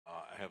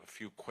have a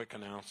few quick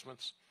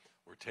announcements.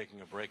 We're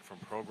taking a break from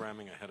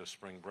programming ahead of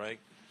spring break,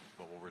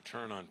 but we'll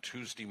return on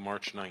Tuesday,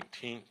 March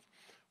 19th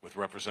with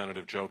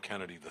Representative Joe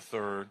Kennedy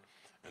III,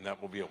 and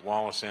that will be at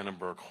Wallace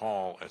Annenberg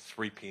Hall at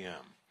 3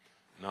 p.m.,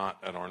 not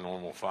at our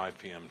normal 5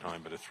 p.m. time,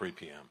 but at 3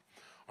 p.m.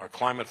 Our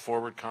Climate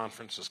Forward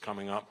Conference is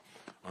coming up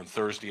on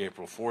Thursday,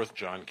 April 4th.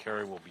 John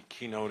Kerry will be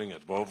keynoting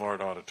at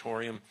Bovard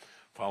Auditorium,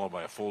 followed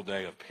by a full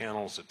day of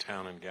panels at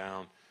Town and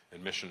Gown.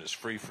 Admission is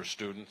free for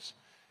students.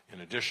 In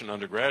addition,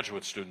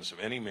 undergraduate students of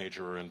any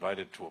major are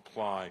invited to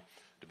apply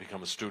to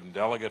become a student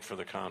delegate for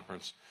the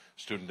conference.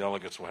 Student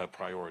delegates will have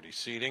priority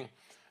seating,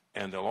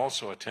 and they'll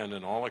also attend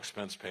an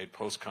all-expense-paid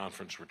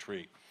post-conference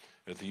retreat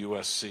at the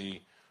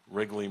USC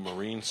Wrigley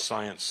Marine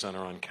Science Center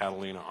on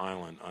Catalina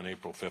Island on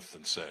April 5th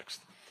and 6th.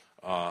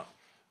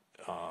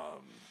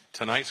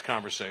 Tonight's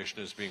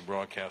conversation is being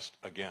broadcast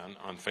again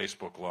on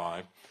Facebook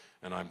Live,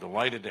 and I'm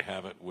delighted to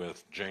have it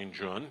with Jane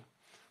Junn,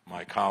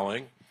 my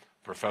colleague,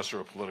 professor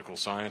of political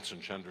science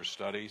and gender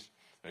studies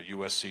at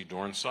USC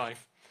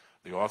Dornsife,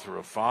 the author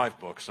of 5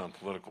 books on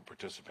political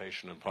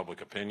participation and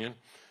public opinion,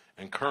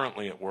 and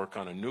currently at work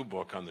on a new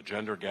book on the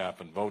gender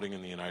gap in voting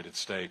in the United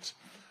States.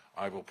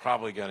 I will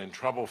probably get in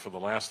trouble for the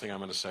last thing I'm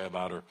going to say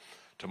about her.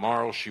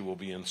 Tomorrow she will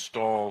be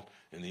installed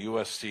in the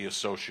USC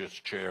Associate's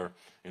Chair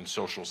in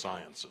Social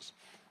Sciences.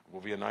 It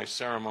will be a nice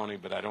ceremony,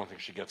 but I don't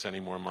think she gets any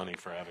more money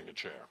for having a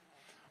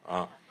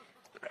chair.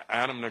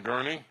 Adam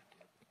Nagourney,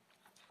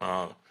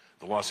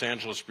 the Los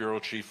Angeles bureau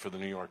chief for the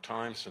New York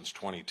Times since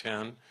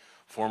 2010,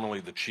 formerly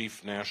the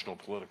chief national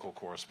political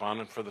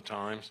correspondent for the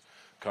Times,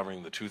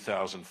 covering the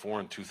 2004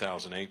 and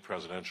 2008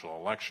 presidential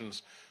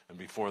elections, and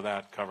before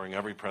that, covering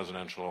every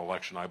presidential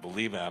election, I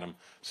believe, Adam,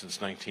 since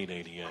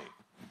 1988.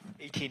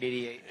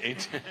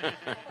 1888.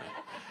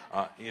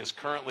 He is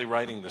currently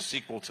writing the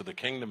sequel to The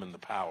Kingdom and the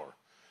Power,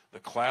 the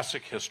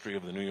classic history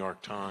of the New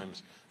York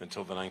Times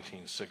until the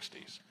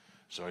 1960s.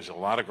 So he's a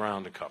lot of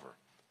ground to cover,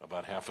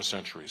 about half a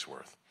century's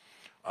worth.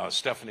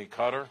 Stephanie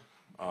Cutter,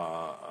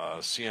 a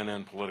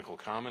CNN political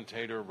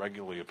commentator,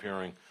 regularly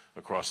appearing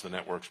across the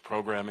network's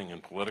programming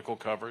and political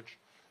coverage.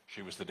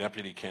 She was the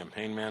deputy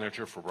campaign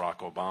manager for Barack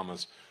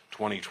Obama's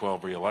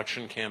 2012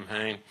 re-election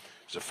campaign.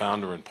 She's a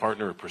founder and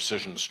partner of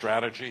Precision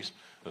Strategies,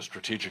 a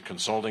strategic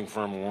consulting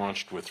firm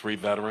launched with 3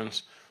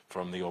 veterans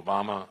from the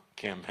Obama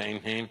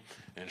campaign team.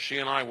 And she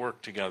and I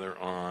worked together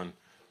on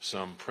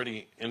some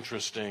pretty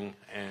interesting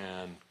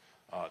and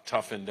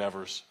tough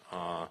endeavors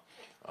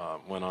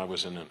when I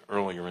was in an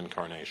earlier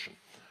incarnation.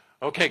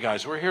 Okay,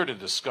 guys, we're here to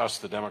discuss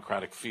the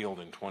Democratic field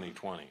in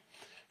 2020.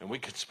 And we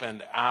could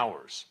spend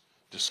hours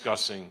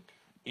discussing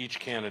each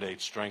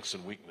candidate's strengths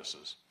and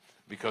weaknesses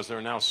because there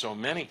are now so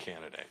many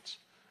candidates.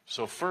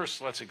 So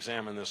first, let's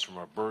examine this from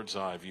a bird's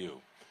eye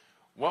view.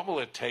 What will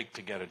it take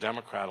to get a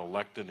Democrat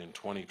elected in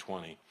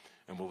 2020,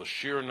 and will the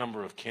sheer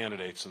number of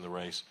candidates in the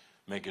race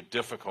make it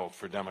difficult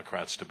for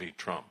Democrats to beat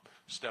Trump?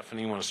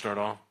 Stephanie, you want to start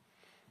off?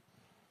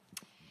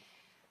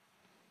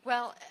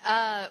 Well,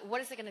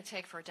 what is it going to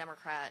take for a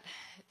Democrat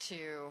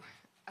to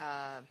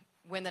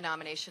win the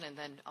nomination and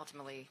then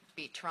ultimately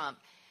beat Trump?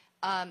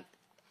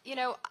 You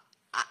know,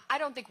 I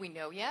don't think we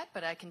know yet,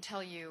 but I can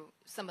tell you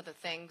some of the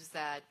things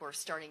that we're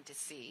starting to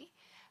see.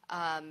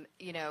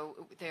 You know,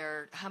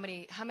 how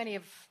many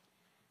have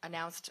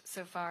announced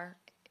so far?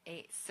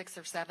 8, 6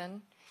 or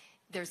 7.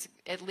 There's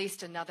at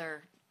least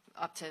another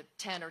up to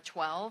 10 or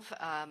 12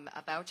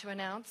 about to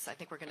announce. I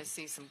think we're going to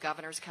see some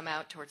governors come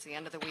out towards the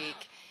end of the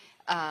week.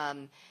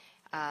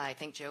 I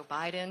think Joe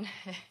Biden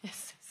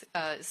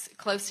is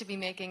close to be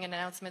making an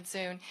announcement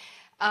soon.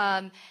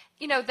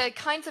 You know, the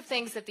kinds of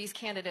things that these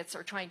candidates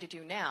are trying to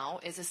do now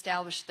is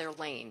establish their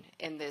lane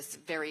in this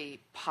very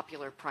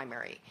popular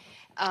primary.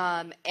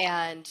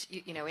 And,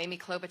 you know, Amy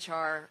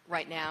Klobuchar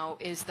right now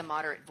is the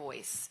moderate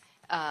voice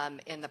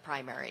in the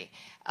primary.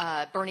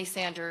 Bernie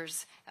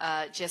Sanders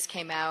just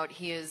came out.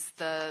 He is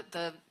the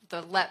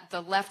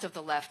left of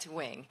the left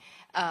wing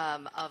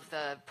of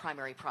the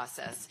primary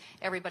process.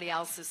 Everybody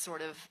else is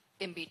sort of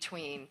in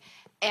between.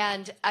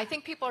 And I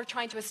think people are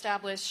trying to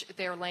establish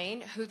their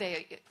lane, who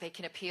they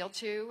can appeal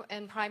to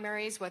in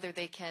primaries, whether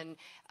they can,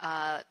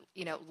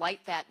 you know, light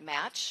that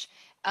match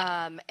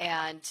and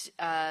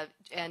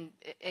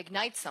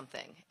ignite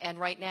something. And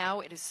right now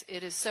it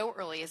is so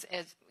early.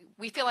 As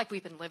we feel like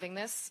we've been living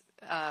this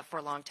for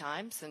a long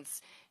time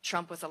since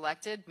Trump was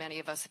elected. Many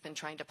of us have been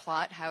trying to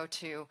plot how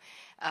to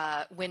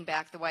win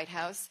back the White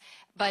House.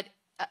 But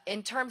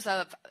in terms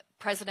of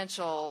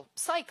presidential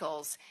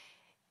cycles,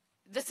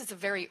 this is a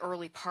very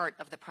early part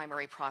of the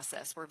primary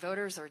process where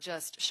voters are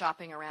just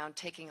shopping around,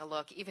 taking a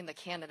look. Even the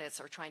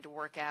candidates are trying to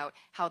work out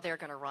how they're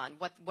going to run.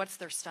 What's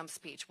their stump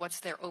speech? What's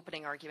their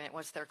opening argument?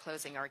 What's their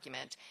closing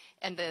argument?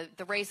 And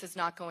the race is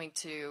not going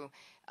to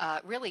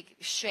really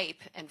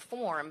shape and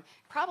form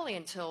probably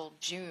until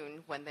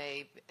June when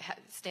they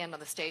stand on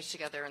the stage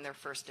together in their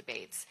first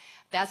debates.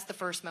 That's the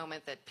first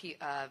moment that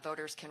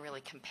voters can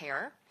really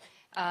compare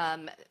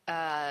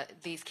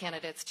these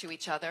candidates to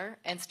each other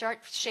and start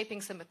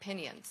shaping some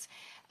opinions.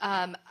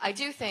 I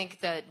do think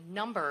the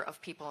number of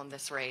people in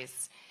this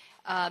race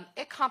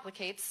It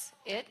complicates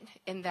it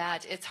in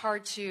that it's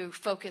hard to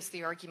focus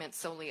the argument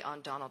solely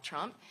on Donald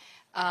Trump.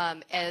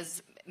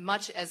 As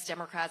much as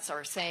Democrats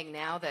are saying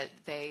now that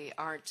they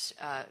aren't,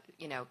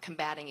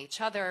 combating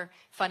each other,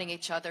 funding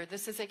each other,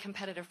 this is a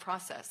competitive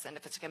process. And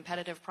if it's a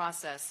competitive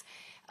process,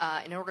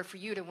 in order for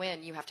you to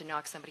win, you have to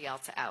knock somebody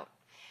else out.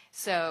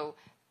 So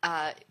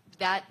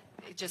that,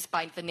 just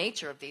by the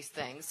nature of these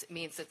things,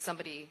 means that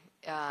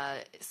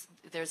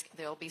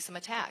there'll be some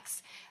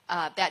attacks.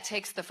 That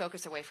takes the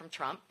focus away from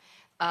Trump.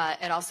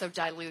 It also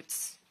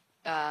dilutes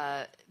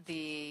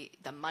the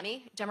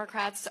money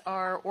Democrats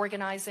are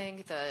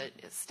organizing, the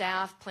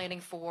staff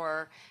planning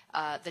for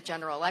the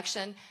general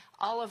election.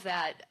 All of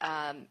that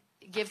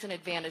gives an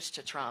advantage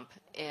to Trump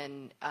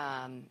in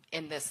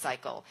this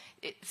cycle.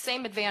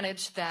 Same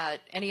advantage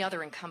that any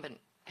other incumbent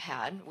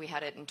had. We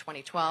had it in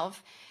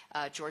 2012.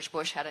 George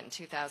Bush had it in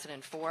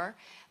 2004.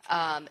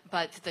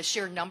 But the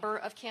sheer number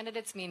of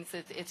candidates means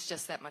that it's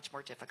just that much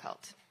more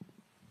difficult.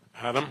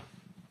 Adam?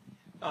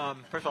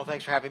 First of all,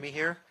 thanks for having me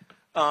here.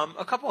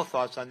 A couple of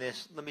thoughts on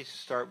this. Let me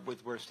start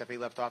with where Stephanie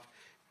left off.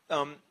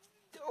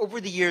 Over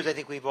the years, I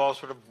think we've all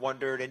sort of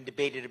wondered and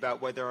debated about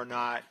whether or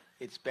not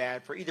it's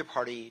bad for either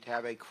party to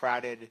have a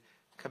crowded,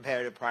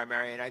 competitive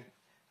primary, and I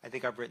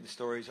think I've written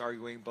stories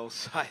arguing both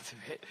sides of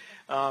it.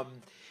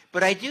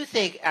 But I do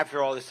think,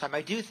 after all this time,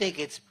 I do think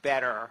it's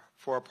better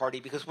for a party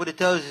because what it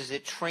does is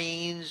it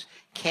trains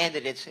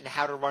candidates in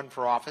how to run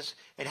for office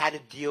and how to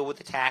deal with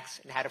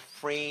attacks and how to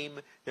frame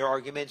their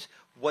arguments,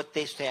 what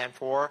they stand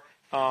for,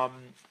 how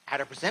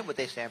to present what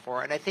they stand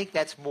for. And I think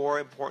that's more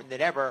important than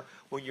ever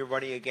when you're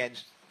running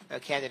against a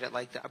candidate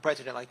like a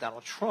president like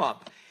Donald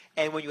Trump.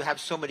 And when you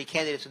have so many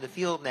candidates in the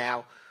field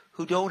now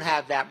who don't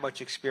have that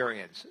much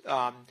experience.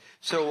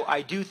 So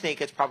I do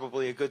think it's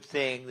probably a good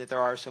thing that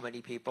there are so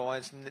many people.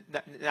 And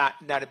it's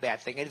not a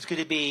bad thing. And it's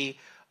going to be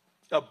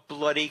a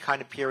bloody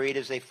kind of period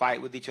as they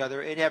fight with each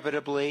other,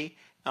 inevitably.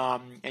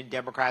 And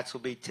Democrats will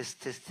be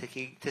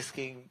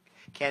tisking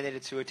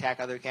candidates who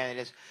attack other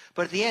candidates.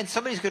 But at the end,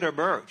 somebody's going to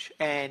emerge.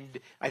 And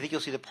I think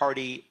you'll see the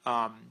party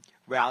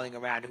rallying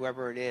around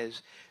whoever it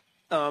is.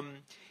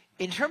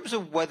 In terms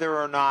of whether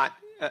or not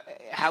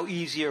how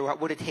easy or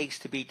what it takes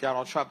to beat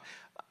Donald Trump,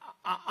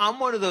 I'm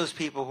one of those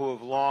people who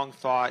have long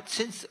thought,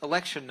 since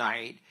election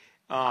night,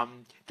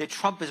 that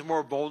Trump is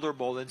more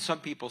vulnerable than some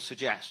people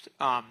suggest.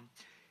 I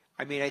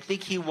mean, I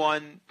think he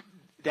won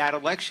that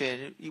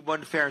election. He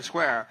won fair and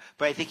square,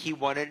 but I think he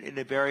won it in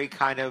a very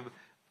kind of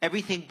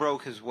everything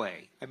broke his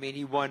way. I mean,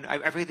 he won, I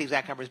forget the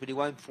exact numbers, but he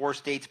won 4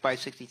 states by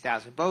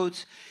 60,000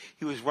 votes.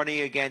 He was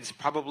running against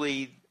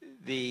probably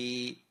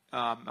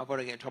I'm going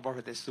to get in trouble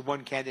for this, the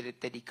one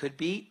candidate that he could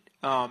beat.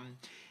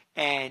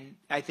 And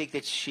I think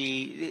that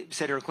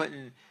Secretary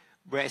Clinton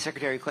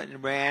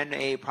ran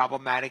a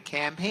problematic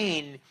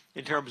campaign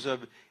in terms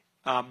of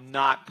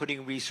not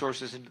putting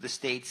resources into the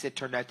states that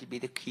turned out to be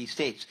the key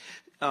states.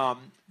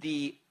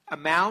 The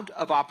amount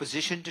of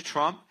opposition to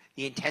Trump,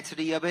 the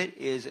intensity of it,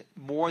 is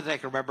more than I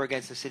can remember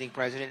against the sitting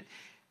president,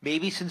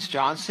 maybe since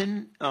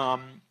Johnson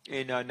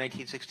in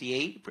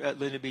 1968,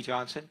 Lyndon B.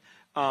 Johnson.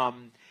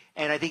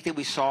 And I think that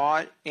we saw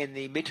it in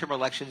the midterm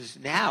elections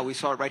now. We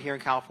saw it right here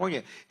in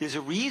California. There's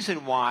a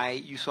reason why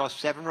you saw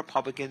 7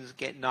 Republicans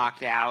get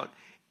knocked out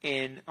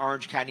in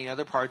Orange County and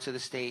other parts of the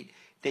state.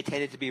 They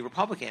tended to be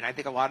Republican. I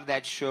think a lot of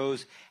that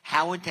shows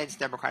how intense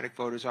Democratic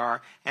voters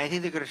are, and I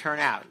think they're going to turn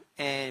out.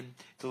 And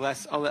the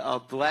last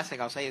thing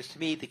I'll say is, to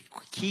me, the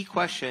key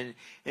question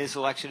in this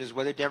election is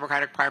whether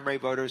Democratic primary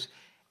voters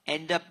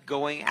end up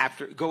going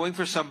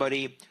for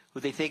somebody who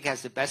they think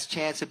has the best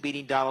chance of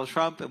beating Donald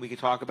Trump, and we can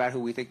talk about who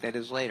we think that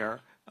is later,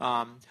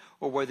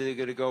 or whether they're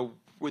going to go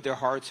with their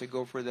hearts and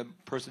go for the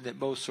person that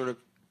most sort of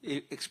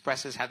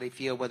expresses how they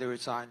feel, whether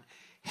it's on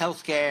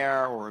health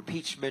care or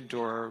impeachment,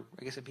 or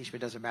I guess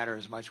impeachment doesn't matter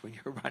as much when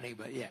you're running,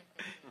 but yeah.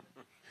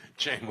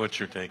 Jane, what's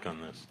your take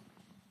on this?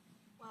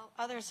 Well,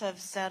 others have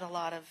said a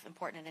lot of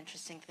important and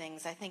interesting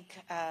things. I think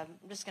I'm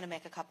just going to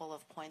make a couple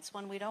of points.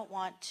 One, we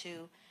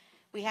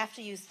have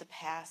to use the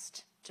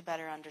past to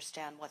better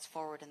understand what's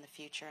forward in the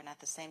future, and at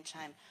the same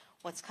time,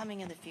 what's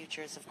coming in the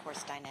future is, of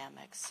course,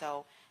 dynamic.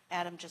 So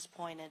Adam just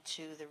pointed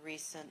to the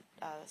recent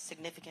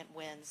significant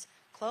wins,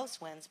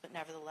 close wins, but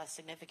nevertheless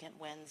significant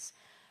wins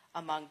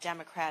among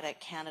Democratic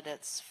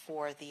candidates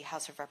for the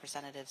House of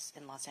Representatives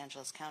in Los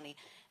Angeles County.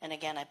 And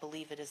again, I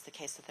believe it is the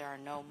case that there are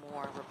no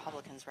more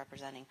Republicans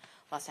representing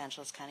Los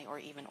Angeles County or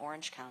even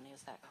Orange County.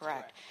 Is that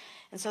correct?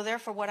 And so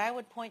therefore, what I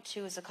would point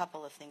to is a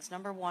couple of things.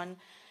 Number one,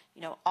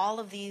 all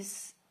of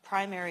these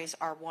primaries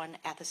are won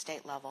at the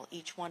state level.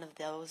 Each one of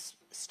those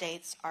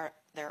states are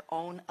their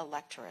own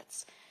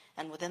electorates.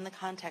 And within the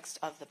context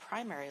of the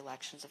primary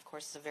elections, of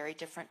course, it's a very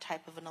different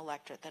type of an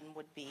electorate than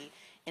would be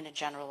in a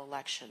general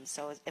election.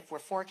 So if we're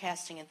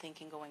forecasting and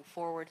thinking going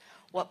forward,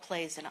 what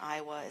plays in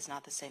Iowa is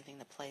not the same thing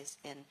that plays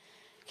in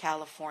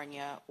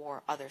California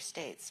or other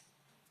states.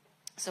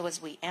 So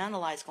as we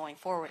analyze going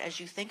forward, as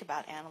you think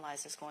about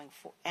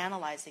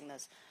analyzing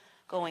this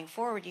going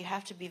forward, you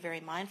have to be very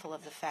mindful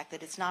of the fact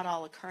that it's not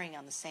all occurring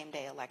on the same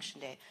day,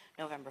 Election Day,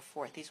 November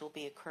 4th. These will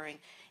be occurring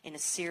in a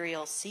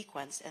serial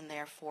sequence, and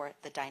therefore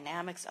the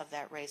dynamics of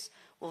that race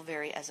will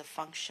vary as a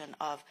function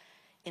of,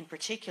 in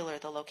particular,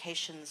 the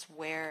locations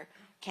where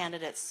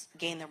candidates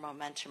gain their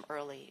momentum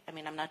early. I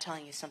mean, I'm not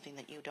telling you something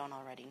that you don't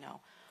already know.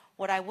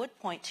 What I would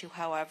point to,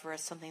 however,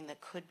 as something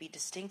that could be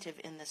distinctive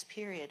in this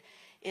period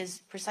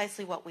is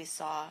precisely what we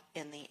saw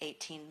in the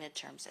 18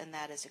 midterms, and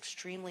that is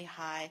extremely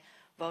high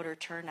voter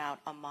turnout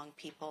among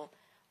people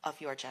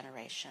of your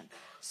generation.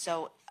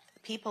 So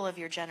people of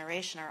your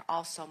generation are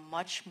also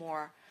much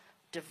more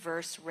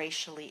diverse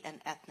racially and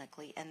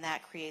ethnically, and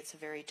that creates a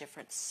very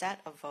different set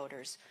of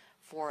voters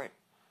for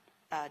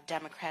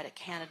Democratic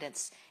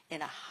candidates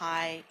in a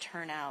high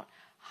turnout,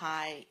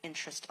 high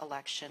interest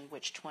election,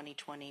 which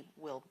 2020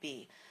 will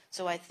be.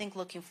 So I think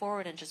looking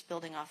forward and just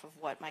building off of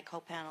what my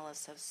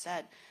co-panelists have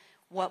said,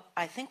 what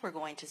I think we're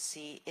going to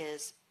see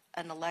is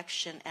an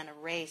election and a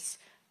race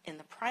in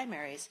the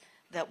primaries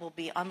that will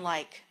be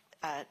unlike,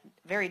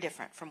 very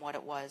different from what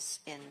it was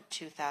in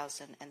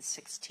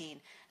 2016.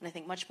 And I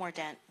think much more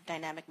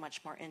dynamic,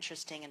 much more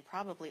interesting, and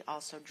probably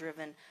also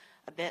driven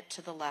a bit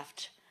to the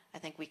left. I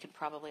think we can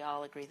probably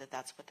all agree that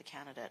that's what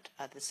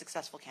the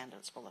successful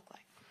candidates will look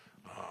like.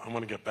 I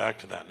want to get back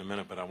to that in a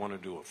minute, but I want to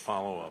do a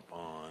follow-up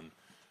on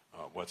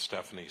what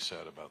Stephanie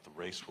said about the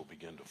race will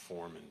begin to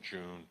form in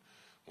June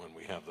when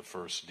we have the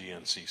first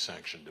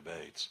DNC-sanctioned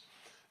debates.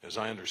 As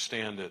I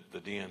understand it, the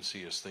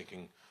DNC is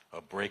thinking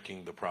of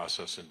breaking the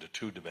process into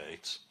 2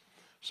 debates.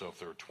 So if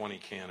there are 20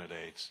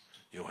 candidates,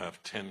 you'll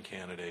have 10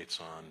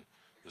 candidates on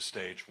the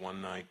stage one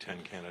night,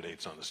 10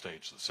 candidates on the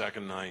stage the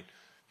second night.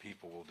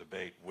 People will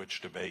debate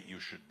which debate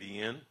you should be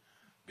in,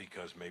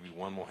 because maybe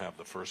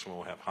the first one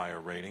will have higher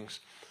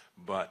ratings.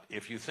 But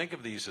if you think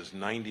of these as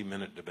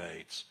 90-minute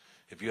debates,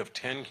 if you have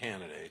 10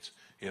 candidates,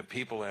 you have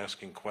people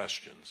asking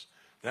questions,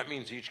 that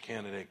means each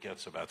candidate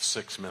gets about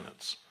 6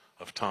 minutes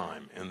of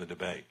time in the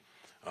debate.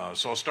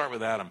 So I'll start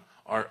with Adam.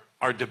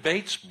 Are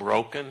debates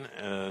broken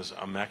as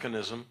a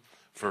mechanism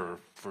for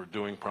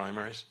doing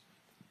primaries?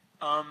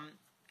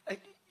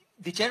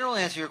 The general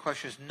answer to your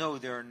question is no,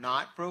 they're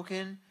not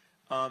broken.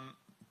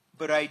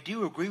 But I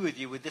do agree with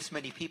you. With this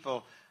many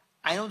people,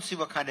 I don't see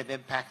what kind of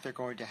impact they're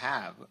going to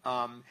have.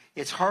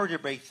 It's hard to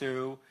break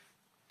through.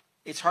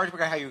 It's hard to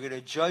figure out how you're going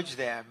to judge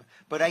them,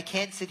 but I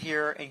can't sit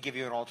here and give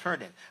you an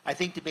alternative. I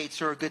think debates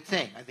are a good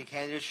thing. I think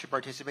candidates should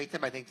participate in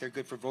them. I think they're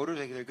good for voters.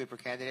 I think they're good for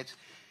candidates.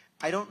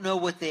 I don't know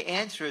what the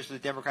answer is to the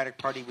Democratic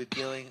Party with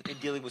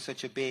dealing with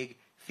such a big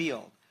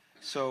field.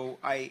 So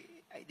I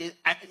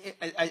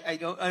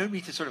don't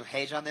mean to sort of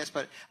hedge on this,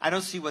 but I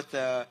don't see what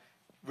the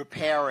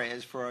repair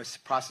is for a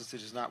process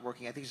that is not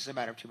working. I think it's just a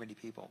matter of too many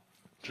people.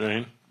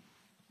 Jane?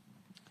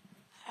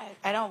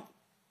 I don't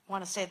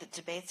want to say that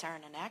debates are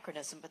an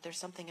anachronism, but there's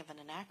something of an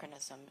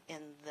anachronism in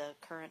the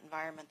current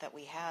environment that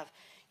we have.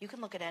 You can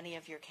look at any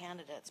of your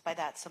candidates. By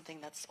that, something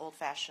that's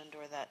old-fashioned,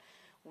 or that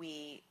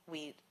we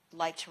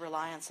like to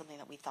rely on something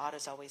that we thought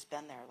has always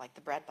been there, like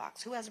the bread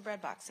box. Who has a bread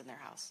box in their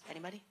house?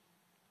 Anybody?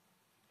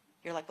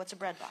 You're like, what's a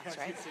bread box,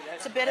 right?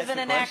 It's a bit of an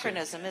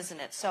anachronism, isn't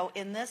it? So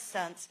in this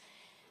sense,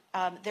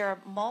 there are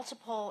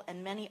multiple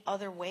and many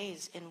other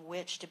ways in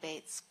which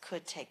debates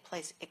could take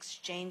place,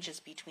 exchanges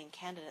between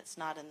candidates,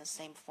 not in the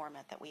same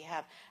format that we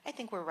have. I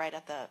think we're right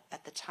at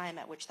the time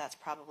at which that's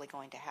probably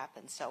going to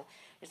happen. So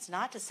it's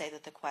not to say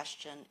that the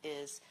question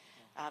is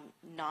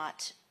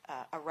not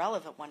a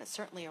relevant one. It's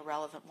certainly a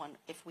relevant one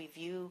if we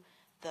view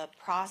the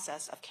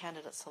process of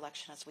candidate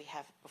selection as we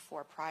have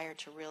before, prior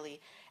to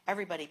really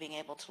everybody being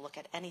able to look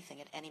at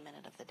anything at any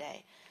minute of the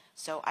day.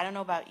 So I don't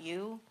know about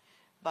you,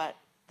 but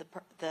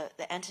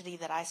the entity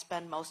that I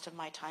spend most of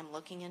my time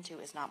looking into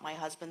is not my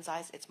husband's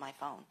eyes, it's my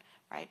phone,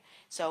 right?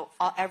 So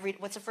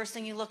what's the first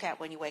thing you look at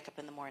when you wake up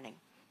in the morning?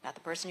 Not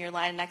the person you're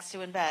lying next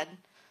to in bed.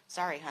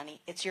 Sorry, honey,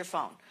 it's your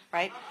phone,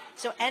 right?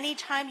 So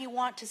anytime you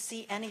want to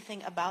see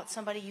anything about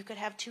somebody, you could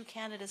have 2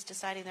 candidates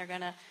deciding they're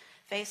going to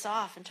face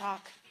off and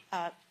talk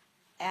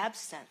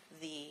absent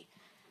the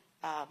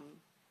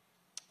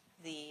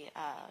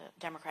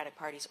Democratic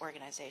Party's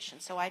organization.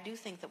 So I do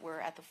think that we're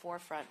at the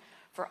forefront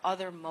for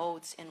other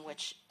modes in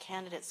which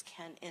candidates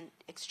can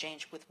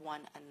exchange with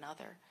one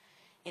another,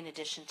 in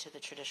addition to the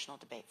traditional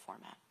debate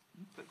format.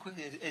 But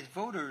quickly, as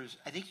voters,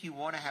 I think you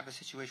want to have a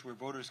situation where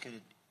voters can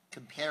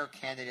compare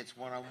candidates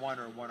one-on-1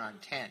 or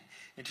 1-on-10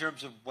 in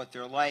terms of what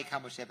they're like, how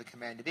much they have a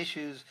command of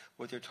issues,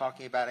 what they're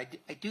talking about.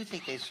 I do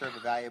think they serve a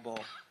valuable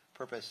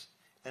purpose.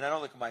 And I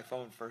don't look at my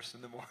phone first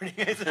in the morning,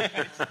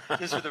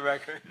 just for the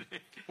record.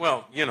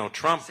 Well,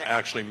 Trump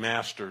actually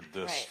mastered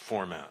this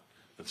format.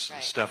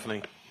 Right.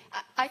 Stephanie?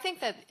 I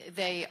think that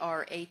they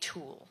are a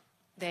tool.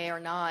 They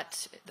are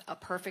not a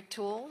perfect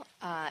tool,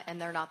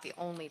 and they're not the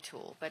only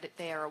tool, but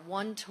they are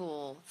one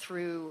tool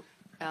through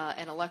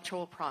an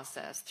electoral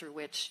process through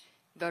which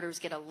voters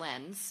get a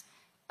lens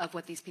of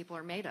what these people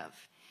are made of.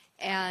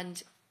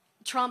 And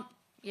Trump,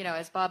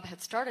 as Bob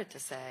had started to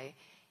say,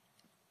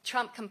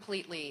 Trump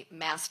completely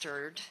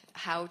mastered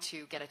how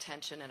to get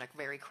attention in a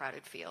very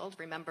crowded field.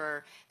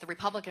 Remember, the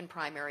Republican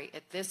primary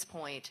at this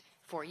point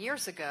 4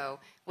 years ago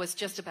was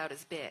just about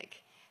as big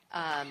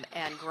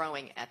and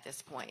growing at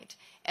this point.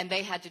 And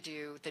they had to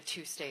do the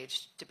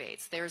two-stage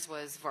debates. Theirs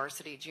was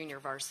varsity, junior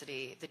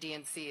varsity. The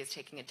DNC is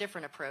taking a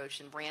different approach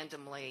and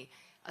randomly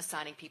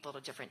assigning people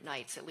to different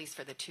nights, at least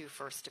for the two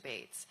first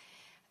debates.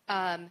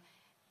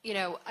 You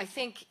know, I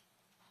think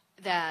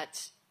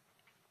that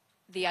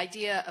the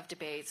idea of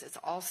debates is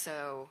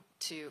also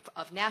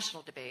of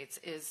national debates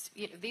is,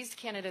 you know, these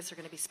candidates are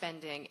going to be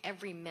spending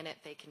every minute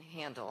they can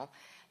handle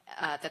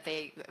that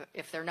they,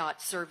 if they're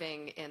not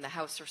serving in the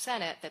House or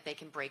Senate, that they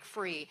can break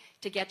free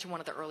to get to one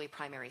of the early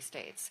primary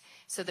states.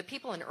 So the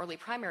people in early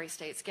primary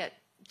states get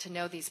to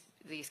know these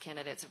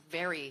candidates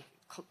very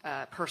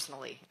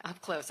personally, up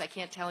close. I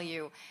can't tell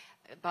you,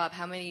 Bob,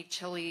 how many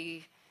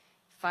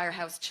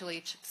Firehouse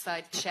Chili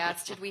side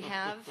chats did we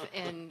have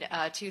in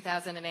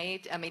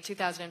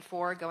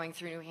 2004, going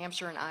through New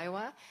Hampshire and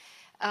Iowa.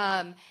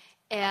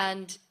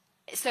 And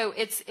so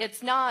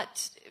it's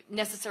not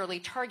necessarily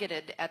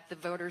targeted at the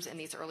voters in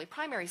these early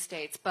primary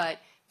states, but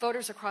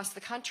voters across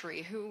the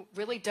country who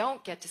really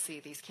don't get to see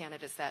these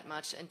candidates that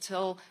much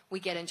until we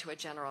get into a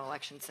general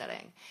election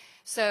setting.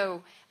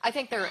 So I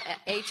think they're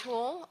a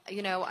tool.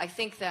 You know, I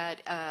think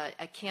that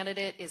a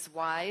candidate is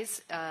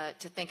wise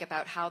to think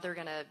about how they're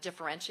going to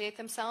differentiate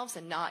themselves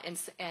and not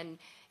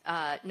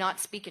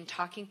speak in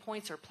talking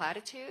points or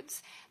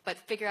platitudes, but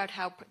figure out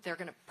how they're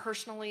going to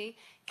personally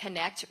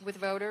connect with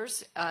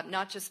voters,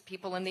 not just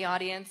people in the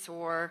audience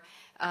or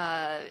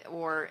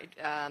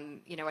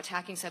you know,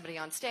 attacking somebody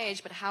on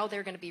stage, but how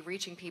they're going to be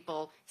reaching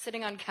people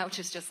sitting on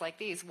couches just like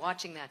these,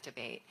 watching that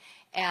debate.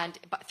 And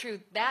through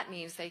that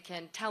means they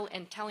can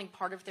telling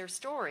part of their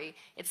story,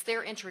 it's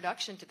their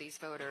introduction to these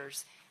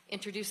voters,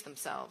 introduce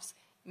themselves,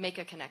 make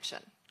a connection.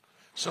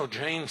 So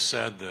Jane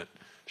said that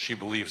she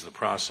believes the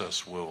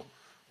process will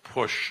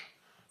push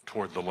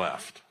toward the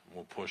left,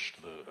 will push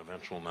the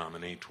eventual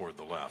nominee toward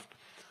the left.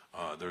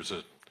 There's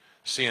a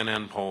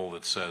CNN poll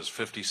that says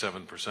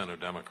 57% of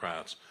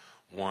Democrats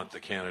want the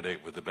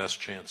candidate with the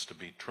best chance to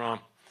beat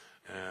Trump,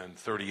 and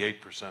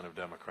 38% of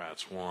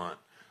Democrats want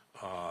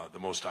the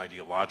most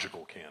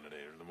ideological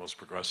candidate or the most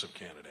progressive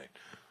candidate.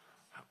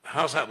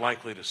 How's that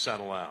likely to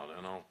settle out?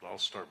 And I'll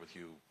start with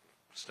you,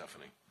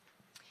 Stephanie.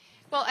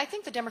 Well, I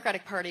think the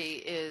Democratic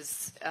Party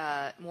is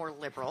more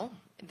liberal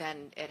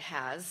than it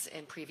has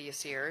in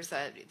previous years.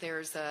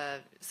 There's a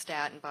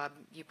stat, and Bob,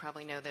 you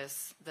probably know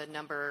this, the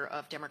number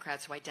of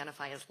Democrats who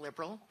identify as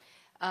liberal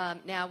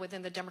now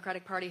within the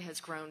Democratic Party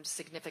has grown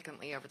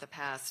significantly over the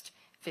past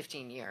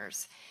 15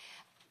 years.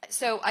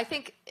 So I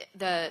think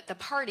the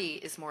party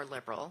is more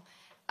liberal.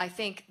 I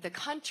think the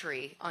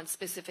country on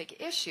specific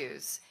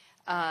issues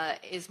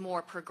is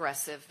more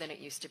progressive than it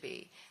used to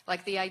be.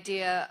 Like the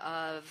idea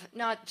of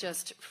not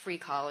just free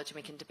college, and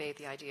we can debate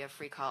the idea of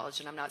free college,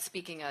 and I'm not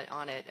speaking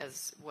on it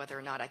as whether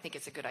or not I think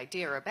it's a good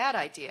idea or a bad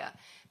idea,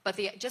 but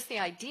just the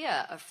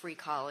idea of free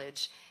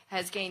college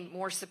has gained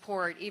more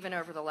support even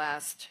over the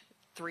last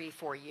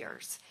 3-4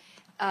 years.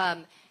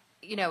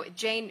 You know,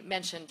 Jane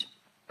mentioned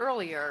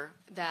earlier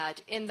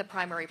that in the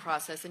primary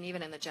process and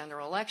even in the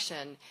general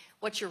election,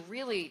 what you're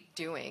really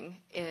doing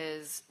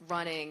is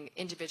running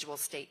individual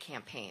state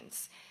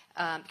campaigns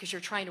because you're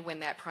trying to win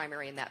that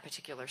primary in that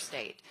particular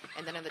state.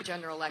 And then in the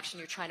general election,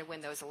 you're trying to win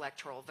those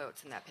electoral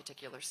votes in that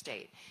particular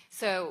state.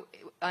 So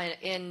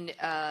in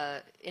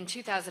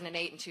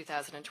 2008 and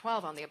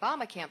 2012 on the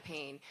Obama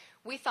campaign,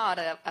 we thought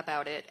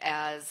about it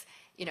as,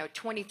 you know,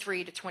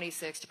 23 to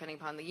 26, depending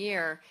upon the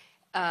year,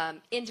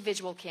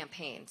 individual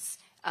campaigns.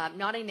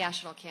 Not a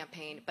national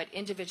campaign, but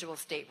individual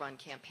state-run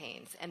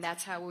campaigns. And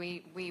that's how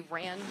we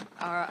ran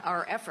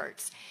our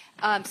efforts.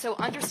 So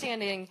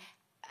understanding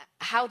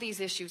how these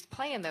issues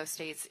play in those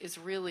states is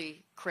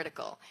really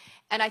critical.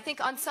 And I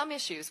think on some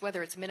issues,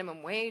 whether it's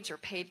minimum wage or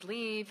paid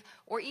leave,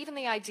 or even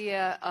the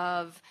idea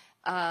of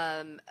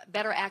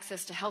better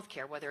access to health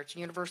care, whether it's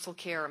universal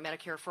care or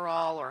Medicare for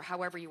all or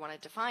however you want to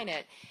define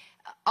it,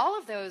 all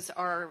of those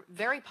are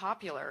very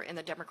popular in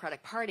the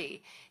Democratic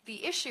Party.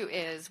 The issue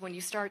is when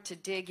you start to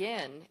dig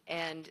in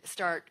and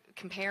start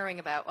comparing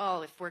about,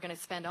 oh, if we're going to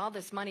spend all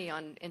this money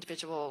on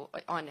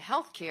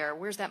health care,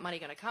 where's that money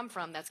going to come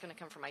from? That's going to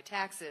come from my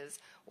taxes,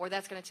 or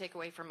that's going to take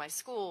away from my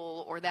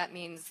school, or that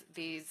means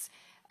these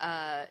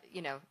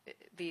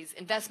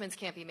investments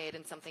can't be made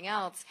in something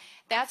else.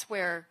 That's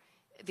where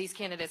these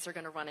candidates are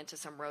going to run into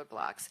some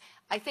roadblocks.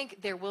 I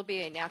think there will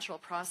be a natural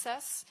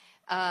process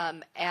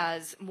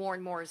as more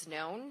and more is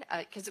known,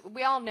 because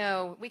we all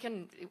know we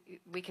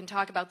can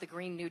talk about the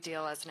Green New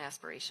Deal as an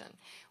aspiration.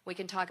 We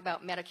can talk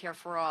about Medicare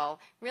for all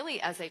really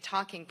as a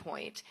talking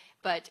point,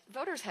 but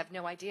voters have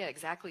no idea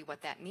exactly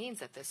what that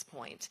means at this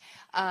point.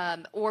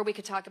 Or we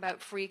could talk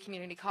about free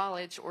community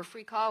college or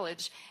free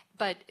college,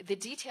 but the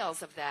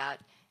details of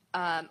that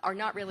are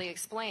not really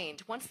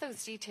explained. Once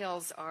those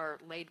details are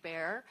laid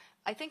bare,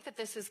 I think that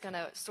this is going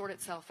to sort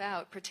itself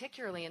out,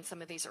 particularly in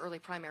some of these early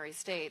primary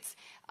states,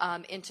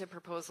 into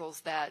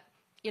proposals that,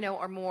 you know,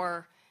 are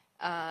more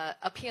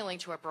appealing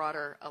to a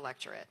broader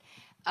electorate.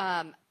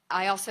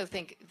 I also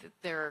think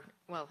that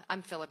well,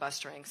 I'm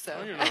filibustering, so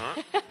No, you're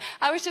not.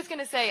 I was just going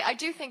to say, I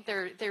do think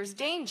there's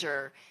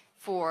danger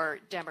for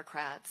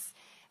Democrats,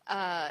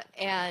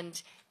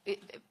 and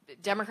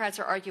Democrats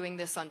are arguing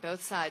this on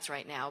both sides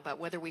right now about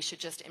whether we should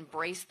just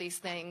embrace these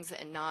things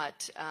and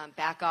not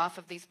back off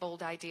of these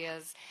bold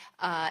ideas.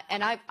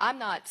 And I'm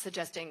not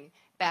suggesting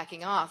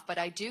backing off, but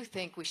I do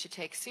think we should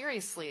take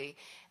seriously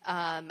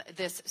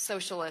this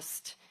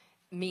socialist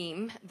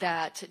meme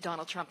that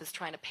Donald Trump is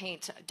trying to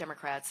paint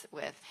Democrats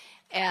with.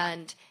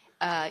 And,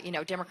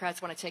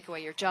 Democrats want to take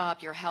away your job,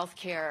 your health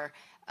care.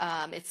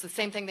 It's the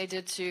same thing they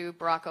did to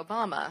Barack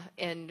Obama,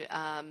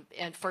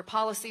 and for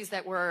policies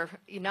that were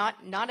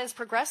not as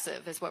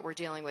progressive as what we're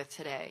dealing with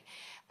today.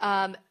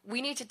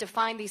 We need to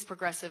define these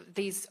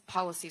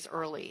policies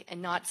early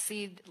and not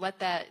let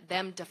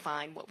them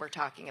define what we're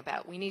talking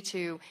about. We need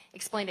to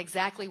explain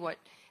exactly what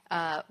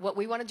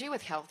we want to do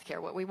with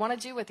healthcare, what we want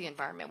to do with the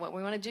environment, what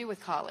we want to do with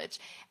college,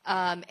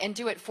 and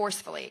do it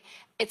forcefully.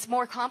 It's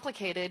more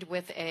complicated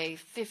with a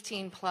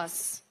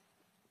 15-plus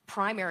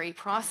primary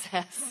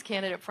process,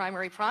 candidate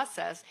primary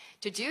process,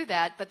 to do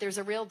that, but there's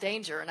a real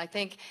danger. And I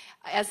think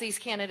as these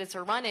candidates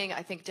are running,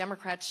 I think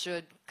Democrats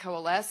should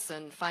coalesce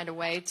and find a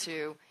way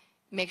to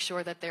make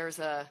sure that there's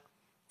a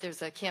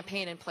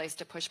campaign in place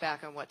to push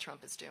back on what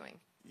Trump is doing.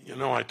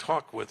 I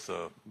talked with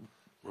a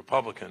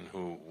Republican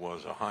who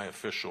was a high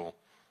official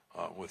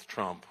with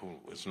Trump, who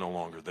is no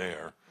longer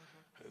there.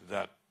 Mm-hmm.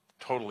 That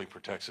totally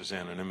protects his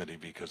anonymity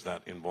because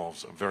that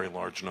involves a very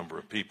large number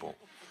of people,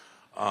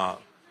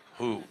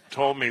 who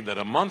told me that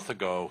a month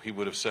ago he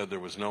would have said there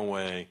was no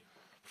way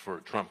for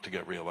Trump to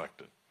get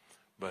reelected.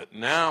 But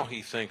now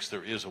he thinks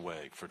there is a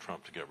way for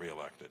Trump to get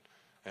reelected.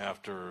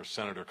 After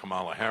Senator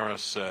Kamala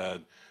Harris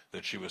said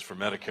that she was for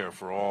Medicare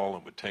for all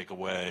and would take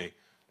away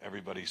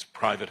everybody's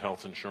private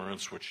health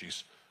insurance, which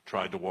she's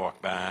tried to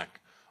walk back,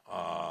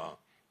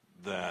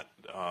 that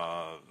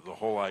the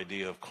whole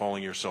idea of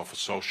calling yourself a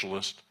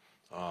socialist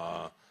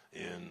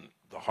in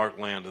the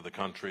heartland of the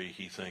country,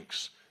 he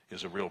thinks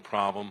is a real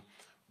problem.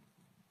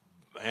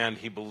 And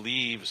he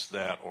believes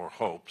that, or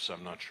hopes,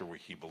 I'm not sure where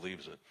he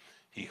believes it,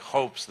 he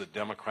hopes that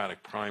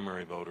Democratic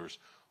primary voters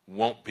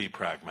won't be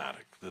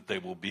pragmatic, that they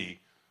will be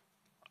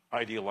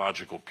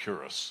ideological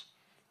purists.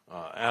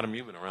 Adam,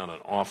 you've been around an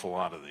awful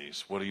lot of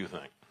these. What do you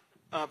think?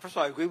 First of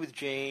all, I agree with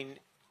Jane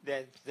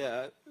that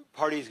the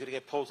party is going to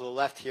get pulled to the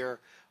left here.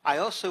 I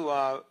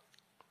also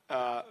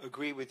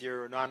agree with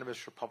your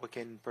anonymous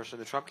Republican person in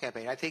the Trump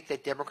campaign. I think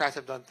that Democrats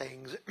have done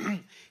things,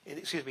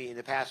 in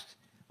the past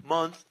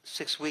month,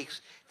 6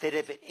 weeks, that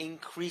have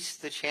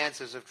increased the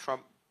chances of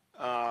Trump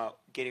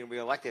getting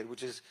reelected,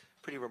 which is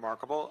pretty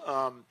remarkable.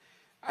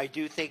 I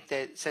do think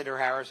that Senator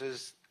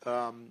Harris's,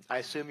 I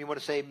assume you want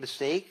to say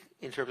mistake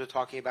in terms of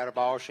talking about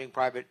abolishing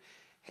private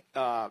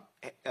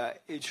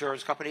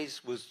insurance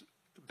companies was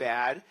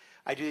bad.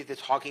 I do think the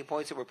talking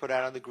points that were put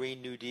out on the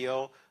Green New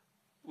Deal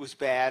was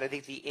bad. I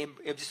think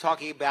I'm just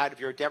talking about if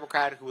you're a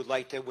Democrat who would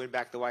like to win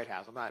back the White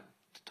House. I'm not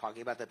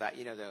talking about the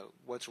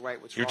what's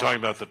right, what's wrong. You're talking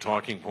about the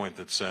talking point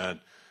that said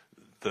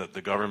that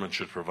the government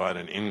should provide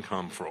an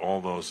income for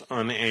all those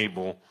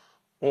unable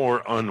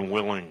or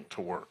unwilling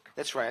to work.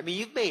 That's right. I mean,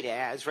 you've made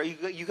ads,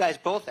 right? You guys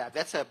both have.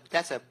 That's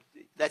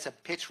a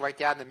pitch right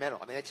down the middle.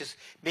 I mean, it's just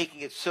making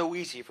it so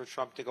easy for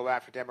Trump to go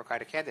after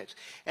Democratic candidates.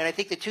 And I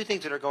think the two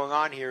things that are going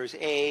on here is,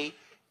 A,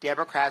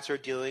 Democrats are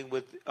dealing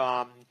with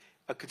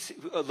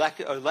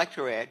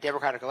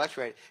Democratic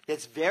electorate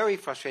that's very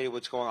frustrated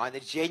with what's going on,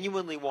 that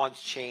genuinely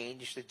wants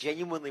change, that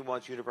genuinely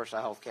wants universal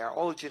health care,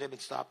 all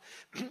legitimate stuff.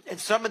 And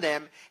some of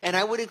them, and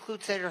I would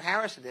include Senator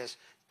Harris in this,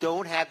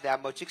 don't have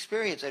that much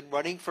experience in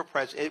running for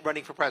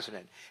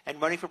president.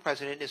 And running for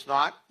president is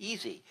not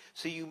easy.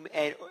 So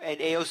and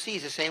AOC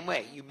is the same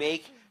way. You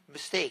make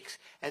mistakes.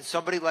 And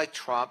somebody like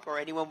Trump or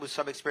anyone with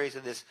some experience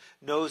in this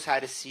knows how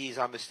to seize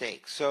on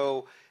mistakes.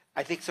 So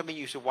I think something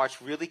you should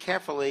watch really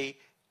carefully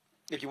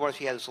if you want to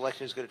see how this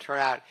election is going to turn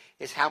out,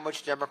 is how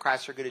much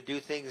Democrats are going to do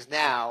things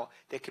now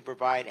that could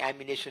provide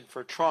ammunition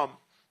for Trump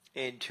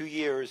in 2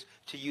 years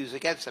to use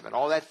against him. And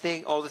all the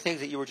things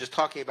that you were just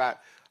talking about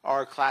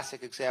are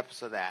classic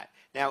examples of that.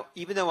 Now,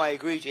 even though I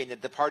agree, Jane,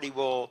 that the party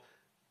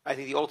I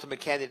think the ultimate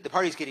candidate, the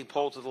party's getting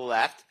pulled to the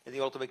left, and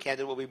the ultimate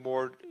candidate will be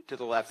more to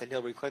the left than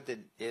Hillary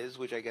Clinton is,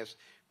 which I guess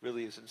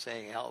really isn't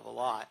saying a hell of a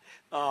lot.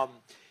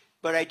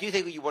 But I do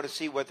think that you want to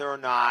see whether or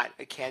not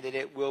a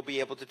candidate will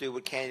be able to do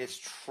what candidates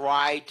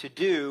try to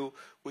do,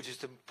 which is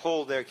to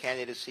pull their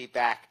candidacy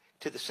back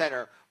to the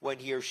center when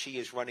he or she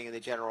is running in the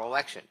general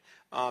election.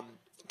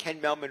 Ken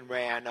Mehlman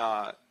ran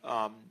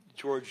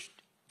George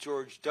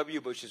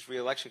W. Bush's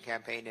reelection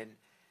campaign in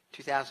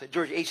 2000.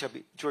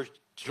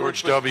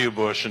 George W.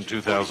 Bush in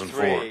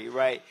 2004.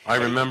 Right. I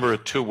remember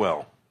it too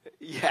well.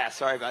 Yeah,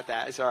 sorry about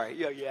that. Sorry.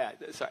 Yeah.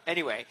 Sorry.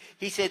 Anyway,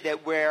 he said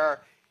that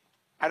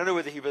I don't know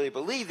whether he really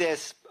believed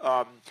this,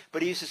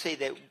 but he used to say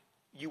that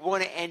you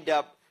want to end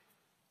up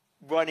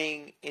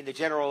running in the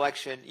general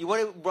election. You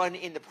want to run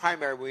in the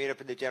primary when you end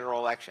up in the general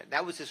election.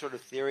 That was his sort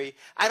of theory.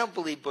 I don't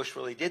believe Bush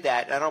really did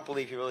that. I don't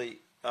believe he really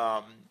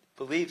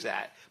believes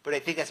that. But I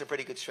think that's a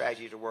pretty good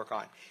strategy to work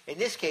on. In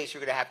this case,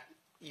 you're going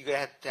to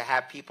have to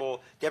have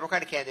people,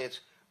 Democratic candidates,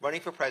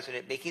 running for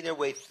president, making their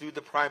way through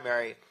the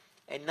primary,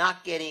 and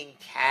not getting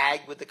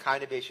tagged with the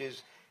kind of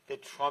issues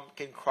that Trump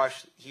can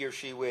crush he or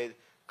she with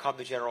come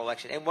the general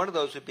election. And one of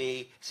those would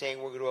be saying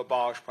we're going to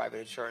abolish private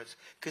insurance,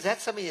 because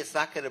that's something that's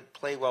not going to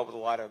play well with a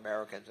lot of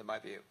Americans, in my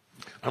view.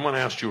 I want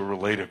to ask you a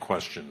related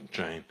question,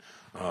 Jane.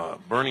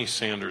 Bernie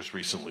Sanders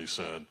recently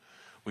said,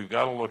 we've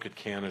got to look at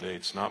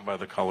candidates not by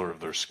the color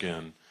of their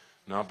skin,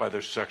 not by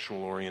their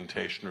sexual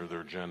orientation or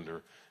their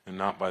gender, and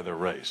not by their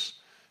race.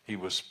 He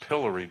was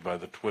pilloried by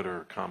the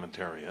Twitter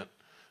commentariat.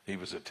 He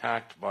was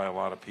attacked by a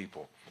lot of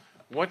people.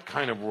 What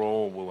kind of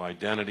role will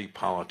identity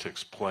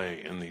politics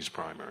play in these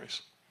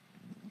primaries?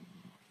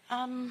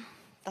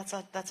 That's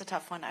a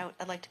tough one.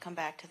 I'd like to come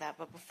back to that,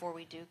 but before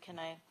we do, can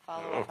I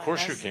follow up on this? Of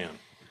course you can.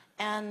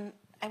 And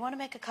I want to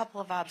make a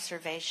couple of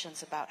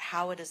observations about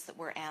how it is that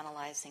we're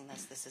analyzing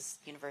this. This is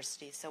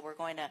university, so we're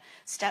going to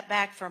step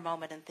back for a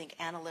moment and think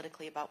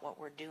analytically about what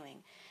we're doing.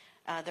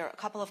 There are a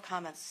couple of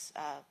comments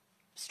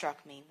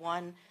struck me.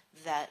 One,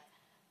 that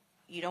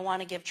you don't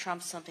want to give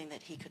Trump something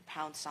that he could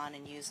pounce on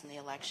and use in the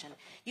election.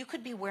 You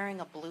could be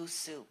wearing a blue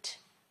suit,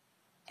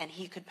 and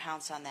he could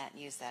pounce on that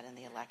and use that in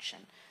the election.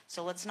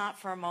 So let's not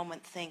for a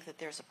moment think that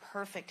there's a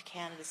perfect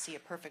candidacy, a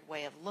perfect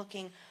way of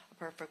looking, a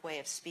perfect way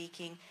of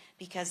speaking,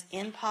 because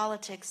in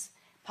politics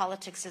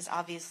is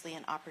obviously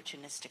an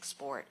opportunistic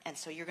sport, and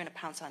so you're going to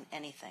pounce on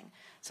anything.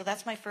 So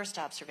that's my first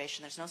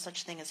observation. There's no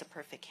such thing as a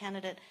perfect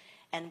candidate,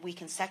 and we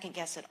can second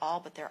guess it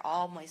all, but they're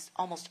almost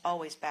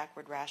always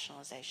backward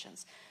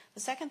rationalizations. The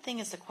second thing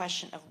is the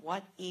question of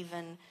what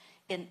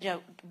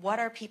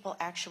are people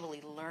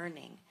actually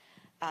learning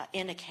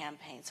in a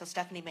campaign. So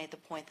Stephanie made the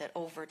point that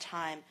over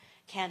time,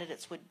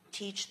 candidates would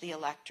teach the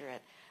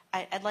electorate.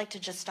 I'd like to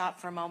just stop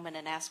for a moment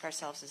and ask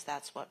ourselves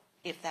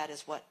if that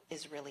is what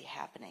is really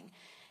happening.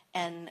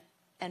 And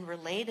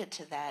related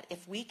to that,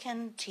 if we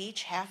can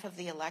teach half of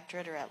the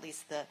electorate, or at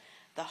least the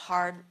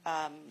hard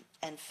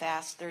and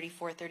fast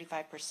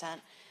 34-35%,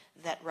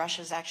 that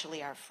Russia's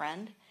actually our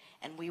friend,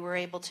 and we were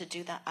able to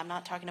do that. I'm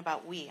not talking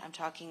about I'm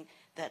talking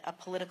that a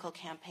political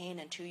campaign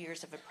in 2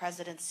 years of a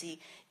presidency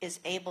is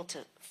able to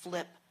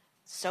flip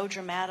so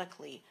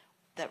dramatically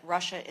that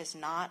Russia is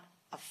not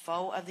a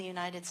foe of the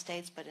United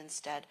States, but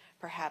instead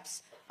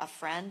perhaps a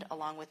friend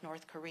along with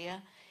North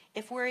Korea.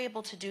 If we're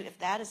able to if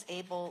that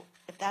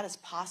is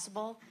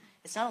possible,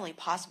 it's not only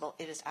possible,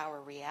 it is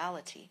our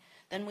reality.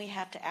 Then we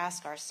have to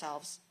ask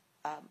ourselves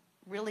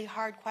really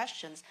hard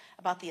questions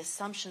about the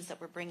assumptions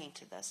that we're bringing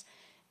to this.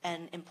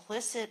 And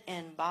implicit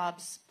in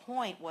Bob's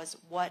point was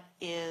what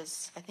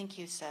is, I think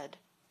you said,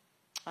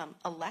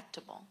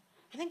 electable.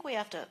 I think we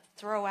have to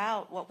throw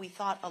out what we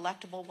thought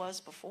electable was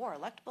before.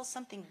 Electable is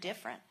something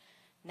different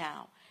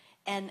now.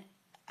 And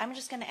I'm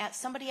just going to ask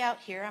somebody out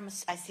here,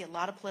 I see a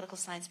lot of political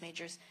science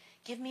majors,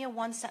 give me a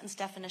one-sentence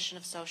definition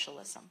of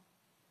socialism.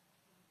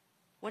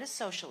 What is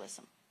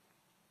socialism?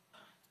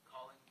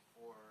 Calling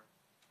for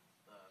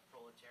the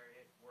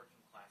proletariat,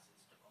 working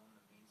classes to own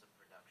the means of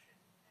production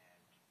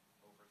and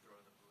overthrow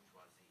the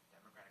bourgeoisie.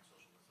 Democratic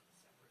socialism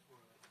is separate.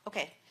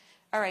 Okay.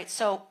 All right.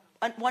 So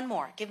one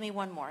more. Give me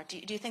one more. Do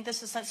you think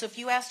this is so? If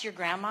you asked your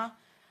grandma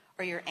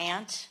or your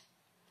Aunt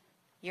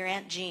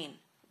Jean,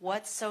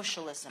 what's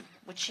socialism?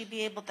 Would she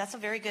be able? That's a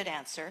very good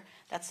answer.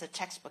 That's a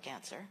textbook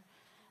answer.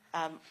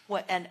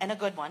 And a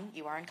good one.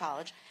 You are in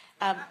college.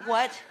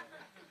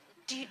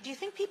 Do you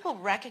think people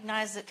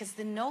recognize it? Because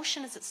the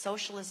notion is that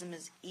socialism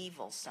is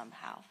evil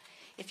somehow.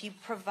 If you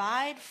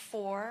provide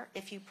for,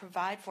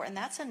 and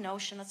that's a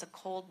notion, that's a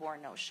Cold War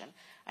notion.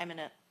 I'm going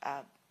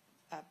to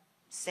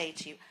say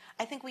to you,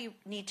 I think we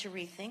need to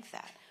rethink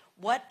that.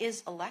 What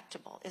is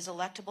electable? Is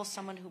electable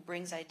someone who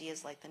brings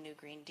ideas like the New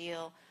Green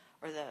Deal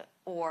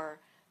or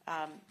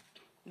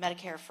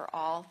Medicare for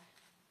all?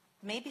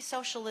 Maybe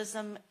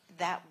socialism,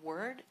 that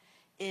word,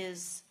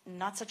 is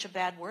not such a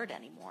bad word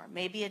anymore.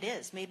 Maybe it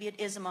is. Maybe it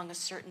is among a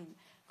certain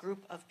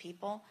group of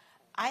people.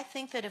 I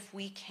think that if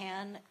we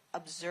can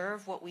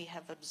observe what we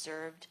have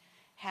observed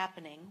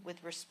happening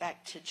with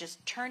respect to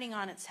just turning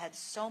on its head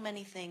so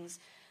many things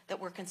that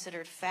were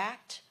considered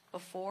fact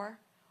before,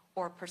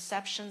 or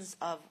perceptions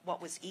of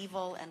what was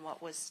evil and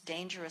what was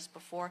dangerous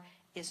before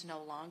is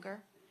no longer.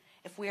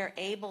 If we are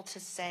able to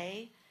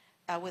say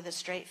with a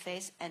straight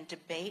face and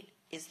debate,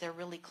 is there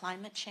really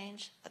climate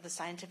change, the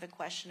scientific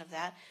question of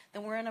that,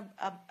 then we're in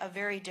a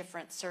very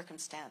different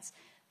circumstance.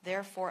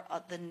 Therefore,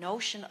 the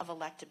notion of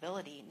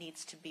electability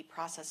needs to be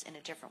processed in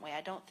a different way.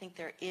 I don't think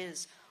there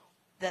is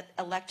that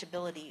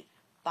electability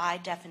by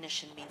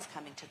definition means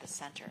coming to the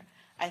center.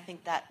 I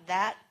think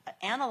that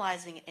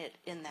analyzing it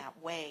in that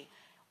way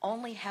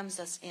only hems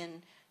us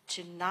in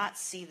to not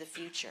see the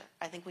future.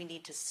 I think we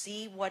need to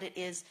see what it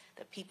is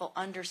that people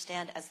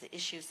understand as the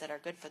issues that are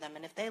good for them.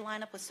 And if they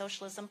line up with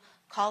socialism,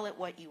 call it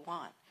what you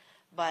want.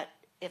 But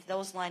if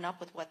those line up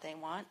with what they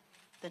want,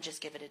 then just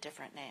give it a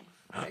different name.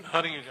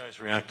 How do you guys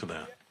react to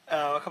that?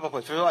 A couple of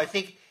points. First of all, I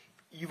think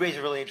you raise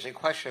a really interesting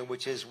question,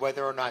 which is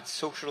whether or not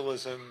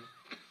socialism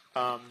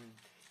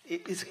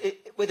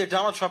whether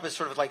Donald Trump is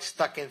sort of like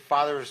stuck in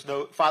father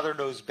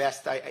knows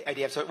best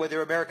idea, so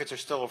whether Americans are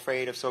still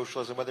afraid of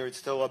socialism, whether it's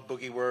still a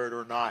boogie word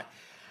or not.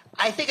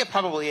 I think it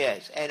probably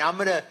is, and I'm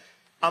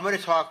gonna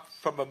talk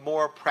from a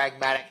more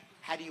pragmatic,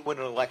 how do you win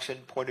an election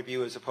point of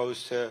view, as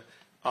opposed to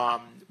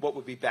what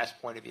would be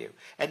best point of view.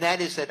 And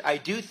that is that I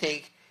do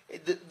think.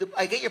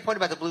 I get your point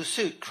about the blue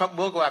suit. Trump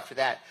will go after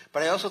that.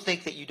 But I also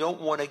think that you don't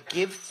want to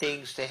give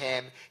things to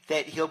him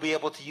that he'll be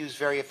able to use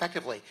very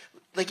effectively.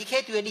 Like, you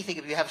can't do anything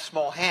if you have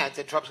small hands,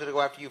 and Trump's going to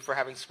go after you for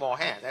having small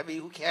hands. I mean,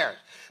 who cares?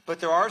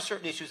 But there are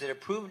certain issues that have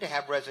proven to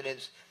have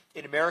resonance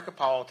in American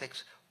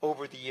politics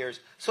over the years.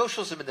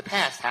 Socialism in the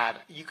past had.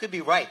 You could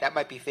be right. That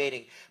might be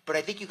fading. But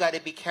I think you got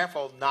to be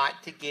careful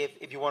not to give,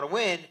 if you want to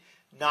win,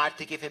 not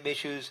to give him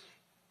issues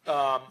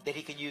that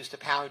he can use to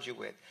pound you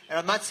with. And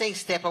I'm not saying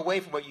step away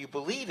from what you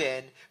believe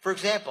in. For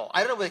example, I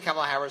don't know whether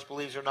Kamala Harris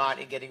believes or not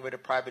in getting rid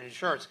of private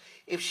insurance.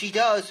 If she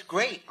does,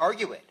 great,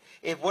 argue it.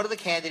 If one of the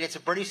candidates,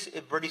 if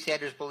Bernie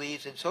Sanders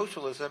believes in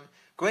socialism,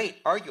 great,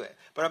 argue it.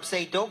 But I'm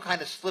saying don't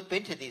kind of slip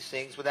into these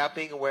things without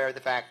being aware of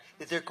the fact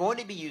that they're going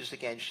to be used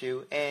against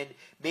you. And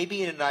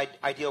maybe in an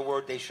ideal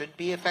world they shouldn't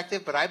be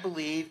effective, but I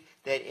believe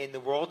that in the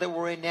world that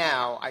we're in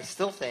now, I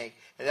still think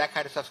that that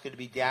kind of stuff is going to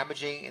be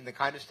damaging in the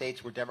kind of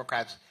states where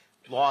Democrats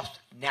lost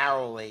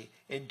narrowly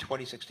in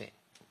 2016.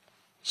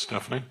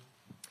 Stephanie?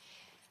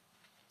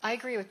 I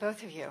agree with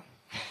both of you.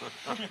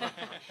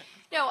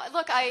 No,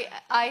 look,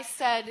 I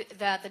said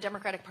that the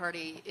Democratic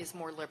Party is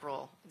more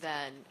liberal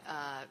than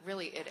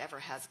really it ever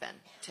has been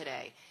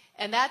today.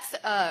 And that's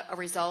a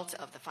result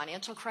of the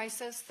financial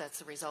crisis. That's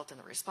a result in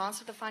the response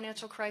to the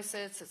financial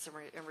crisis. It's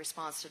a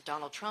response to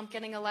Donald Trump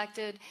getting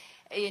elected.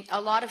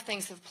 A lot of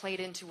things have played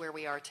into where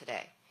we are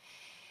today.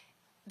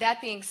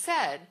 That being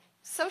said,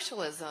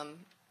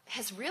 socialism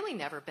has really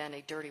never been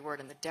a dirty word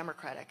in the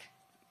Democratic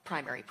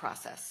primary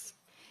process.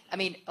 I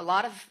mean, a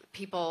lot of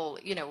people,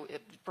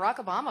 Barack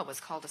Obama was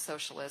called a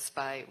socialist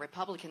by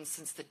Republicans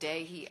since the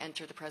day he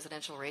entered the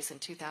presidential race in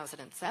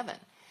 2007.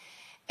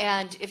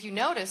 And if you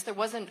notice, there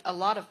wasn't a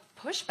lot of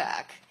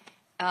pushback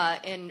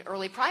in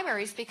early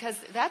primaries because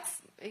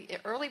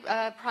early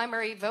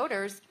primary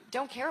voters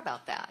don't care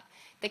about that.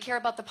 They care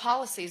about the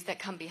policies that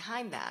come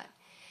behind that.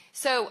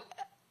 So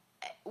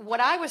what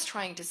I was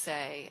trying to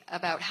say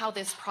about how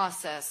this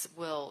process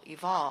will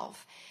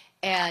evolve,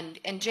 and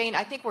Jane,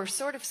 I think we're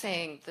sort of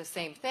saying the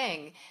same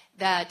thing,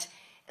 that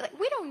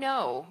we don't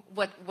know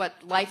what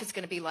life is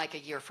going to be like a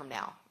year from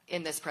now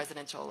in this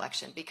presidential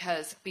election,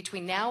 because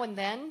between now and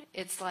then,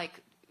 it's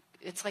like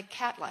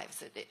cat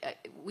lives.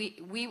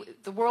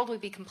 The world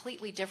would be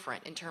completely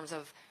different in terms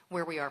of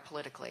where we are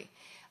politically.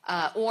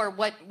 Or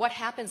what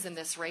happens in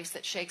this race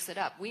that shakes it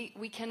up.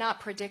 We cannot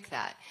predict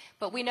that.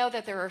 But we know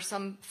that there are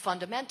some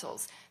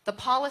fundamentals. The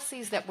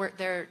policies that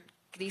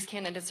these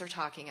candidates are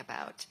talking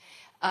about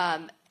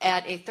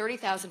at a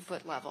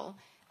 30,000-foot level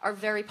are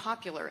very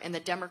popular in the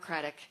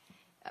Democratic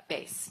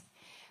base.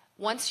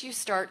 Once you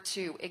start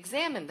to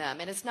examine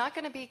them, and it's not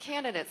going to be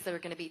candidates that are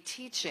going to be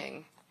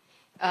teaching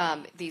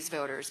these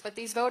voters, but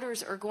these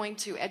voters are going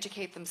to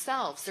educate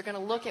themselves. They're going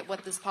to look at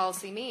what this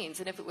policy means.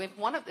 And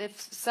if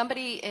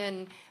somebody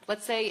in,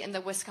 let's say, in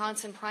the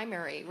Wisconsin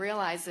primary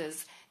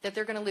realizes that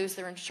they're going to lose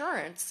their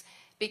insurance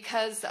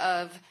because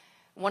of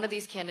one of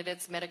these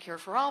candidates' Medicare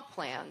for All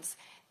plans,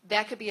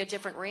 that could be a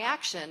different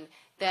reaction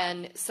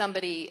than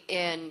somebody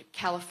in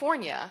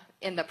California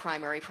in the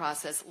primary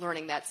process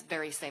learning that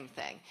very same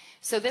thing.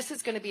 So this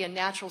is going to be a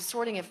natural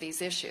sorting of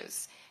these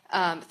issues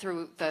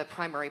through the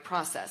primary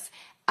process.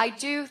 I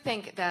do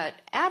think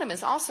that Adam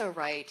is also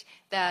right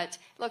that,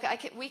 look,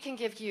 we can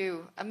give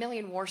you a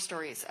million war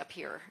stories up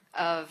here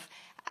of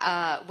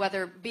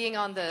whether being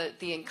on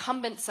the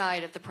incumbent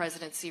side of the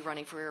presidency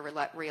running for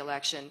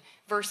re-election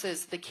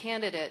versus the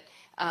candidate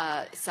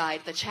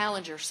side, the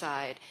challenger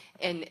side,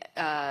 in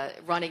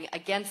running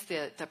against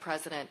the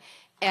president,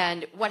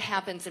 and what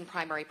happens in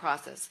primary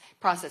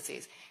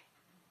processes.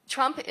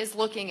 Trump is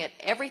looking at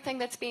everything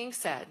that's being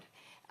said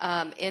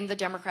in the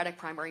Democratic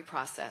primary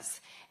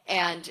process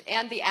and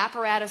the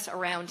apparatus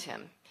around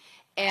him.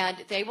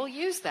 And they will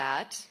use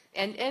that.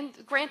 And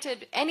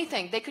granted,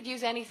 anything, they could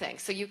use anything.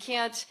 So you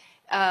can't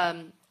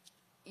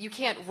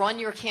run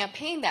your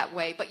campaign that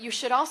way, but you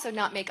should also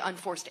not make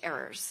unforced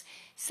errors.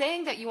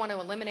 Saying that you want to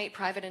eliminate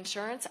private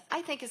insurance,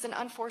 I think, is an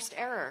unforced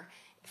error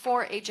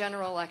for a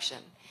general election.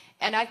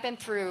 And I've been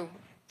through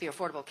the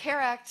Affordable Care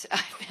Act.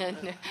 I've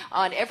been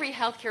on every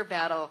healthcare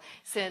battle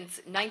since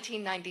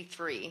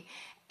 1993.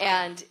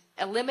 And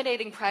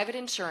eliminating private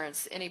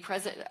insurance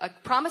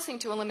promising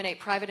to eliminate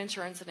private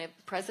insurance in a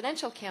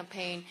presidential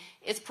campaign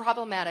is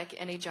problematic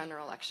in a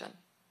general election.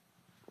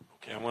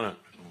 Okay,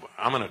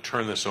 I'm going to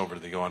turn this over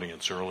to the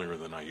audience earlier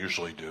than I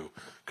usually do,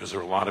 because there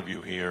are a lot of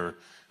you here,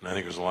 and I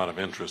think there's a lot of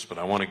interest, but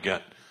I want to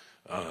get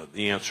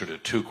the answer to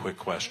two quick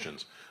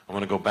questions. I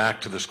want to go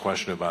back to this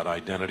question about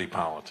identity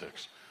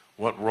politics.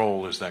 What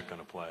role is that going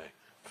to play?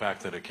 The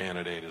fact that a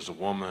candidate is a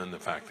woman, the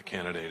fact the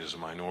candidate is a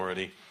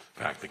minority,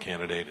 the fact the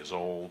candidate is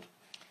old.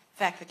 The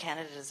fact the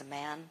candidate is a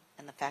man,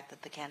 and the fact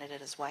that the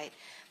candidate is white.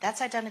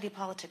 That's identity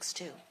politics,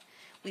 too.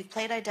 We've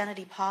played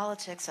identity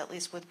politics, at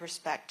least with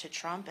respect to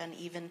Trump and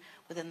even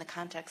within the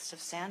context of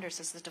Sanders,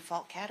 as the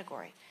default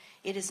category.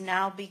 It has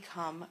now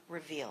become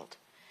revealed.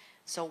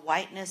 So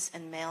whiteness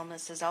and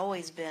maleness has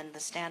always been the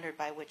standard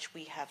by which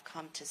we have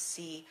come to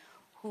see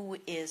who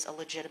is a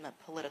legitimate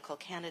political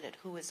candidate,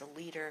 who is a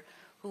leader,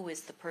 who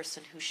is the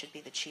person who should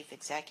be the chief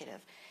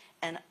executive.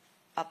 And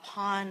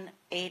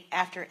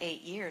after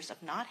 8 years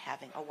of not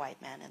having a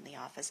white man in the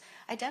office,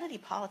 identity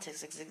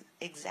politics is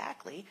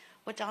exactly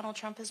what Donald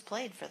Trump has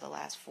played for the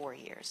last 4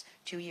 years,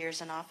 2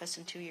 years in office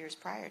and 2 years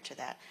prior to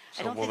that.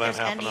 So will that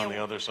happen on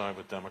the other side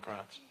with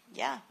Democrats?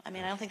 Yeah, I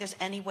mean, I don't think there's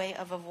any way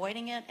of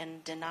avoiding it,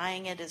 and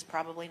denying it is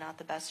probably not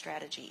the best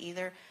strategy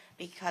either,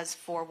 because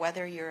for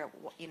whether you're,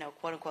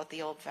 quote unquote,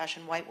 the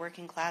old-fashioned white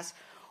working class,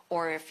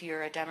 or if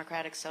you're a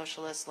democratic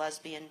socialist,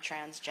 lesbian,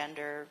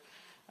 transgender,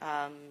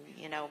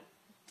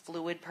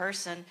 fluid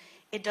person,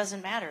 it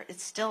doesn't matter.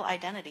 It's still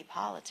identity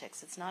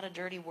politics. It's not a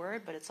dirty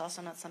word, but it's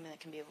also not something that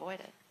can be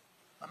avoided.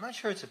 I'm not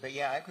sure it's a bad.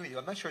 Yeah, I agree with you.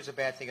 I'm not sure it's a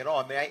bad thing at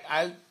all. I mean,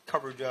 I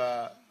covered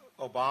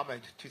Obama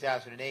in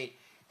 2008,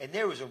 and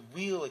there was a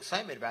real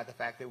excitement about the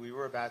fact that we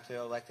were about to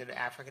elect an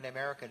African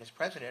American as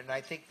president. And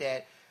I think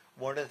that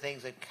one of the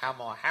things that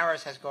Kamala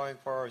Harris has going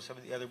for her, or some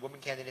of the other women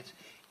candidates,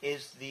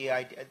 is the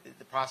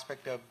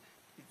prospect of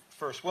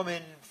first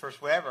woman,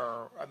 first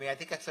whatever. I mean, I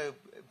think that's an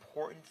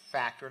important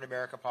factor in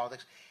American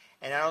politics,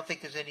 and I don't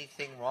think there's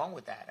anything wrong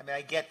with that. I mean,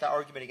 I get the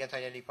argument against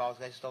identity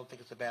politics. I just don't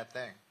think it's a bad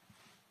thing.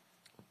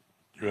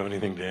 Do you have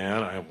anything to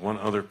add? I have one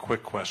other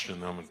quick question,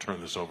 then I'm going to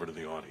turn this over to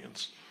the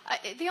audience.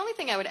 The only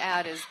thing I would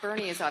add is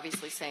Bernie is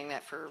obviously saying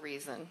that for a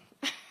reason,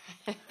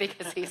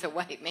 because he's a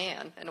white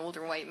man, an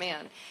older white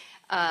man,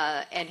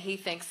 and he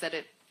thinks that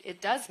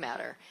it does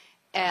matter.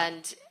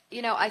 And,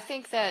 I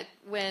think that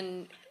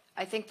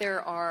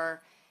there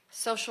are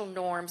social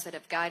norms that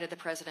have guided the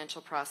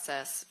presidential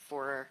process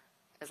for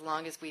as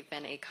long as we've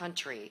been a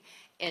country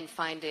in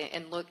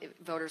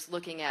voters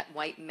looking at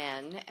white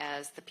men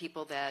as the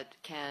people that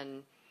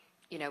can,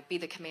 be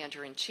the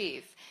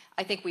commander-in-chief.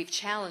 I think we've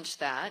challenged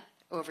that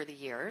over the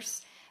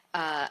years.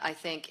 I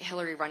think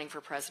Hillary running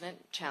for president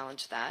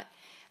challenged that.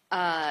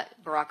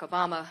 Barack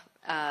Obama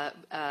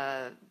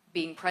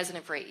being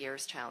president for 8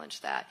 years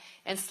challenged that.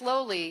 And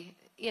slowly,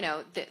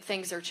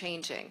 things are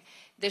changing.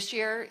 This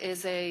year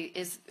is a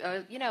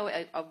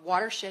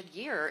watershed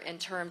year in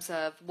terms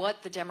of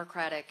what the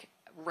Democratic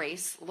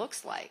race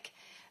looks like.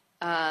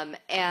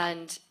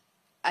 And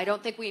I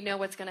don't think we know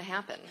what's going to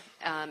happen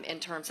in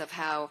terms of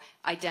how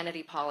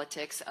identity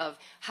politics, of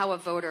how a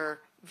voter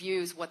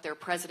views what their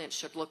president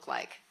should look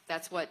like.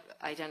 That's what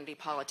identity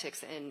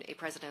politics in a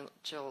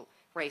presidential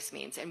race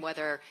means, and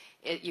whether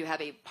you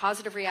have a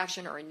positive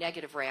reaction or a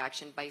negative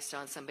reaction based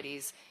on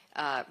somebody's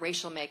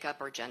racial makeup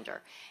or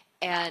gender.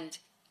 And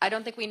I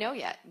don't think we know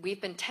yet.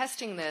 We've been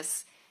testing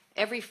this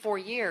every 4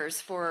 years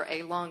for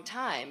a long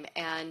time,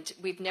 and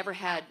we've never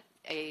had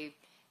a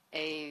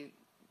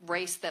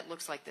race that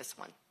looks like this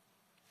one.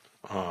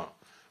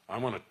 I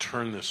want to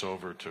turn this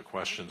over to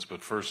questions,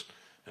 but first,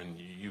 and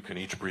you can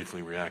each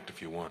briefly react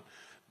if you want.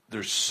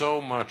 There's so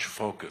much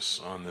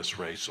focus on this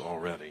race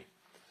already,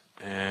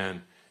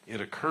 and it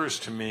occurs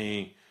to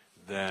me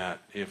that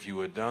if you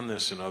had done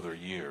this in other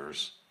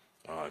years,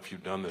 if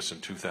you'd done this in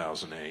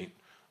 2008,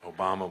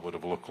 Obama would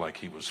have looked like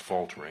he was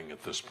faltering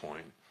at this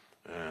point,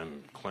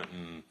 and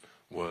Clinton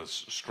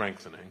was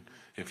strengthening.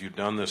 If you'd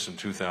done this in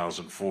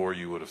 2004,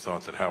 you would have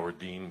thought that Howard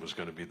Dean was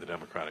going to be the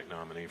Democratic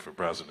nominee for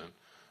president,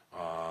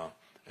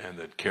 and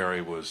that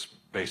Kerry was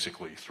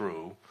basically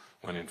through,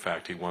 when in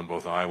fact he won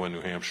both Iowa,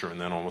 New Hampshire,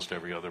 and then almost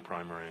every other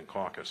primary and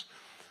caucus.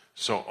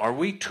 So are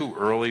we too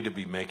early to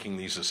be making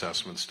these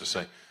assessments to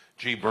say,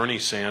 gee, Bernie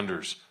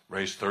Sanders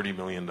raised $30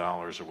 million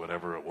or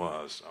whatever it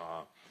was.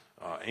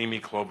 Amy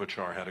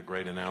Klobuchar had a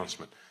great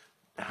announcement.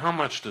 How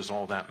much does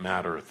all that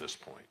matter at this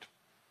point?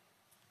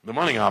 The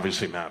money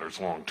obviously matters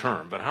long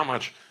term, but how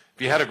much,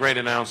 if you had a great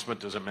announcement,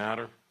 does it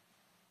matter?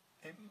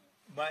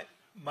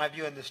 My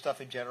view on this stuff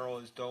in general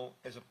is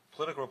as a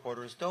political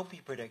reporter, don't be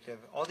predictive.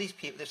 All these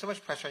people, there's so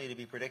much pressure on you to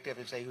be predictive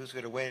and say who's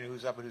going to win,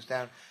 who's up and who's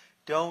down.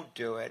 Don't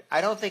do it. I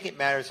don't think it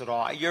matters at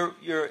all.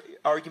 Your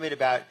argument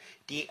about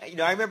Dean,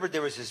 I remember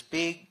there was this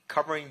big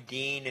covering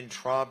Dean and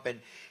Trump, and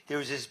there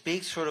was this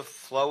big sort of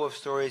flow of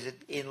stories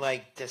in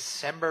like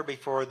December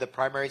before the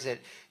primaries that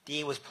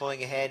Dean was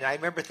pulling ahead. And I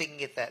remember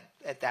thinking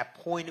at that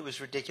point it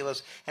was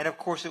ridiculous, and of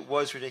course it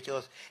was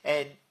ridiculous.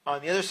 And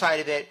on the other side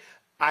of it,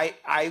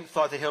 I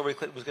thought that Hillary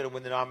Clinton was going to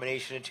win the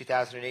nomination in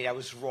 2008. I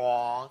was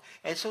wrong.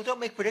 And so don't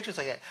make predictions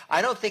like that.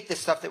 I don't think the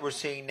stuff that we're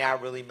seeing now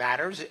really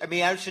matters. I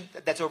mean,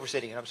 that's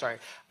overstating it. I'm sorry.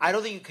 I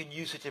don't think you can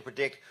use it to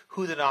predict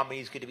who the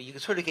nominee is going to be. You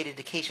can sort of get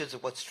indications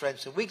of what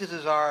strengths and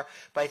weaknesses are.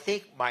 But I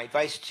think my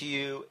advice to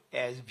you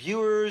as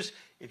viewers,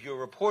 if you're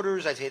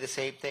reporters, I say the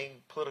same thing,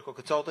 political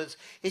consultants,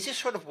 is just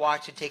sort of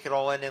watch and take it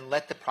all in and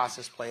let the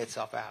process play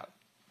itself out.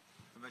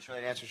 I'm not sure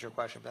that answers your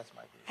question, but that's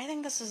my view. I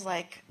think this is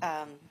like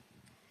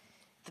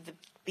the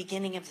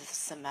beginning of the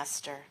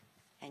semester,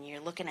 and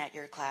you're looking at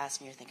your class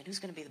and you're thinking, who's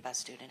going to be the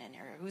best student in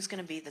here? Who's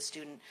going to be the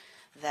student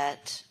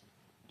that,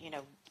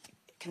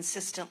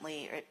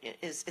 consistently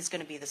is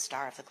going to be the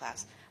star of the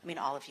class. I mean,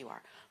 all of you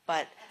are,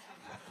 but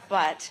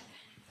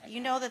you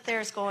know that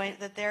there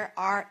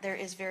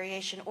is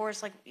variation, or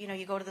it's like, you know,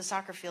 you go to the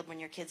soccer field when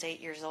your kid's 8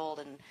 years old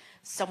and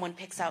someone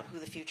picks out who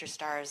the future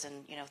star is,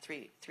 and you know,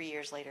 three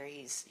years later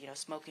he's, you know,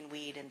 smoking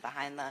weed and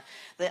behind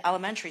the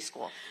elementary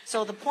school.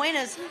 So the point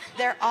is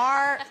there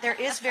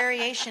is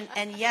variation,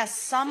 and yes,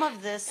 some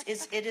of this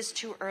is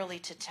too early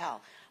to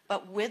tell.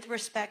 But with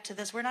respect to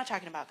this, we're not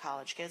talking about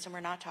college kids, and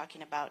we're not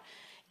talking about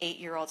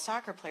 8-year-old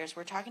soccer players.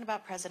 We're talking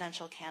about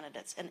presidential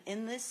candidates. And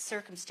in this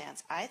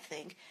circumstance, I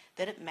think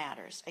that it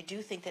matters. I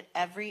do think that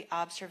every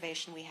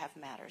observation we have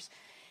matters.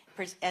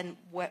 And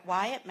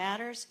why it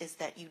matters is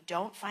that you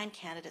don't find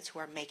candidates who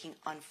are making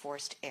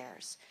unforced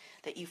errors,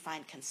 that you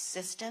find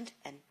consistent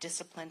and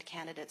disciplined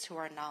candidates who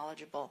are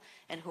knowledgeable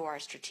and who are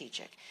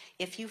strategic.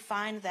 If you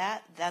find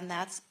that, then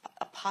that's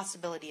a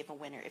possibility of a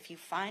winner. If you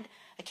find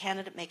a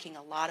candidate making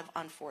a lot of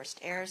unforced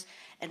errors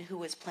and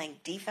who is playing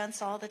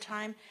defense all the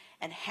time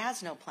and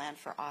has no plan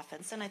for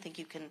offense, then I think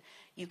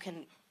you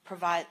can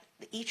provide,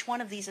 each one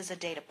of these is a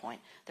data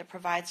point that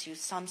provides you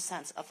some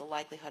sense of the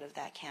likelihood of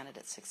that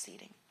candidate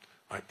succeeding.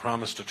 I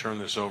promised to turn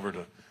this over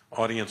to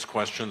audience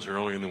questions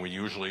earlier than we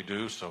usually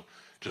do, so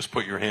just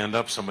put your hand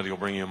up. Somebody will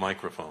bring you a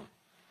microphone.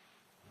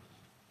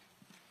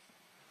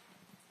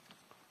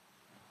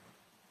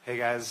 Hey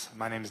guys,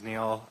 my name is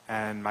Neil,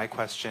 and my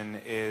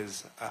question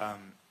is,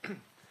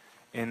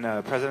 in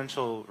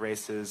presidential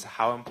races,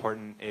 how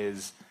important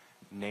is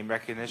name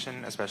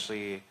recognition,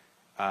 especially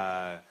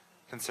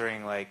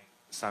considering like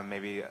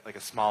maybe like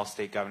a small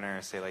state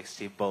governor, say like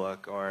Steve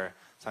Bullock or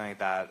something like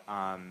that,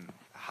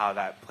 how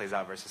that plays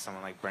out versus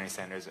someone like Bernie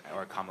Sanders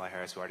or Kamala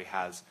Harris, who already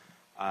has,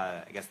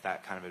 I guess,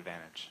 that kind of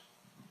advantage?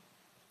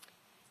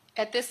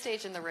 At this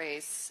stage in the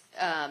race,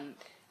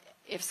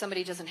 if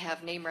somebody doesn't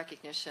have name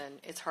recognition,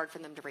 it's hard for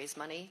them to raise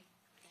money.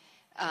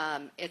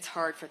 It's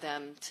hard for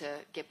them to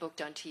get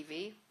booked on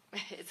TV.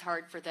 It's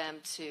hard for them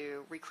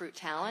to recruit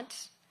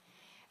talent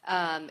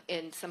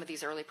in some of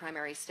these early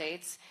primary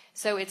states.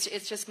 So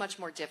it's just much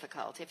more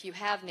difficult. If you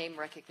have name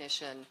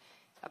recognition,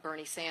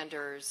 Bernie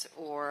Sanders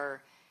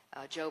or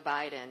Joe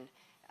Biden,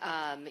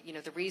 you know,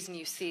 the reason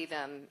you see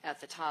them at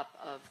the top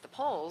of the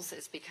polls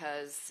is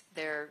because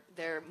they're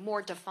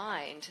more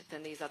defined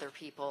than these other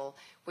people,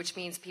 which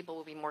means people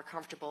will be more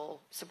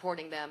comfortable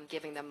supporting them,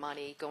 giving them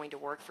money, going to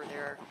work for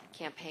their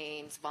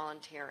campaigns,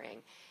 volunteering.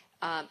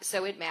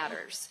 So it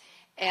matters.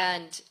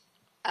 And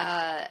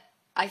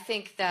I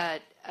think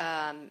that,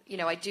 you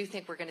know, I do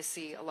think we're going to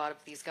see a lot of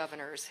these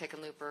governors,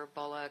 Hickenlooper,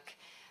 Bullock,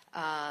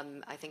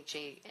 I think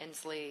Jay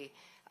Inslee,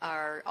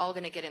 are all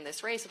going to get in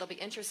this race. It'll be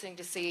interesting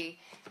to see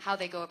how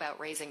they go about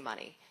raising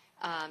money,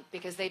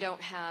 because they don't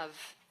have,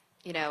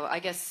 you know, I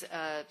guess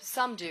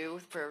some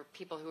do for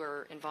people who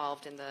are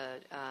involved in the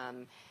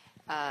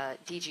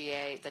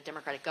DGA, the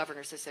Democratic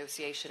Governors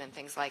Association, and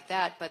things like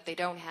that, but they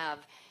don't have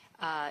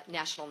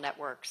national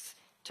networks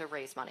to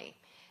raise money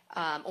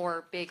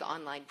or big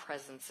online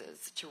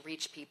presences to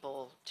reach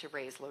people to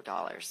raise low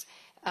dollars.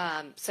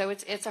 So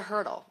it's a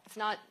hurdle. It's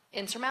not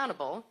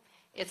insurmountable.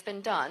 It's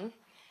been done.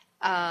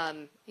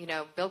 You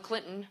know, Bill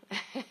Clinton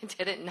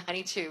did it in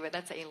 '92, but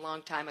that's a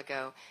long time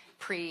ago,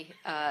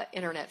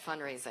 pre-internet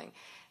fundraising.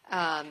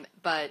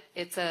 But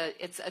it's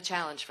a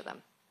challenge for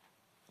them.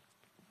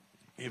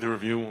 Either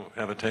of you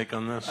have a take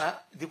on this?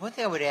 The one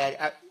thing I would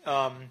add,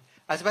 I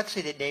was about to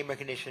say that name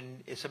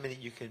recognition is something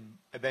that you can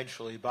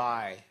eventually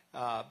buy.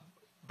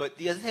 But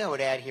the other thing I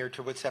would add here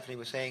to what Stephanie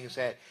was saying is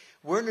that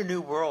we're in a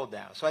new world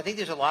now. So I think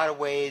there's a lot of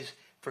ways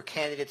for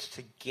candidates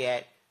to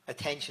get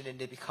attention and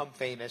to become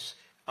famous.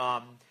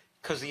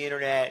 Because the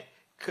internet,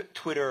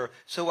 Twitter.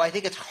 So I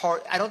think it's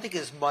hard. I don't think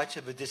it's as much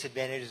of a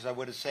disadvantage as I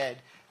would have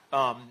said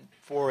 4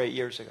 or 8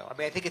 years ago. I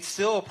mean, I think it's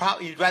still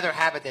probably you'd rather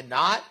have it than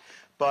not.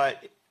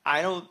 But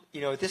I don't,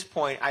 you know, at this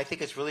point, I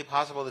think it's really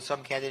possible that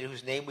some candidate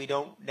whose name we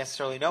don't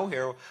necessarily know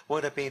here will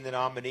end up being the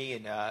nominee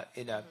in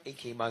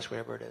 18 months,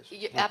 whatever it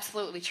is.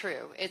 Absolutely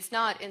true. It's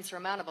not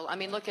insurmountable. I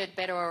mean, look at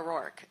Beto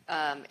O'Rourke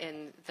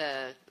in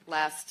the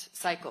last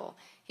cycle.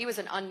 He was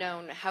an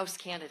unknown House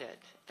candidate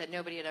that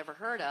nobody had ever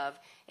heard of,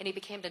 and he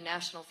became the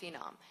national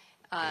phenom.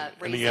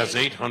 And he has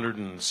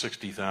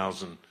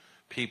 860,000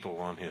 people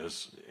on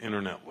his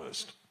internet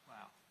list.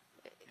 Wow.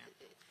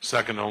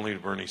 Second only to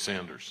Bernie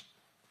Sanders.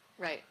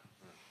 Right.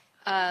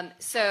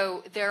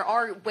 So there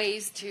are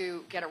ways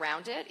to get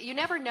around it. You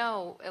never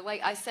know,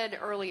 like I said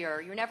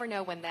earlier, you never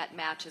know when that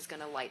match is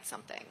going to light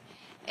something.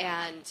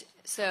 And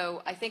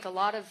so I think a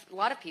lot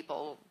of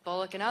people,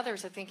 Bullock and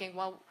others, are thinking,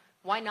 well,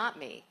 why not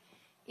me?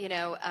 You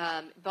know,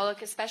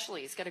 Bullock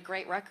especially, he's got a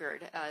great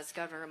record as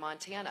governor of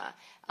Montana.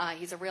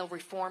 He's a real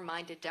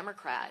reform-minded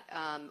Democrat,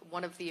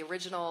 one of the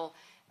original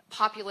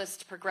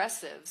populist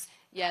progressives,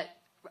 yet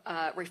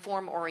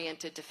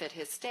reform-oriented to fit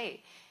his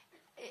state.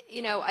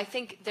 You know, I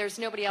think there's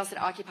nobody else that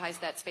occupies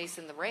that space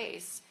in the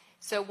race,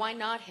 so why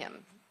not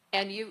him?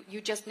 And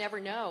you just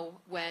never know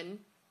when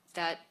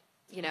that,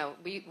 you know,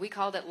 we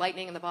called it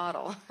lightning in the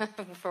bottle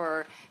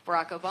for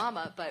Barack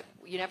Obama, but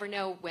you never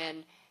know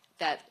when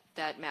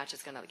that match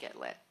is going to get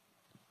lit.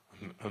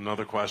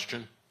 Another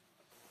question?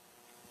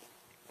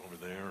 Over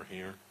there,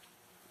 here,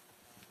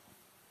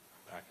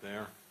 back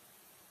there.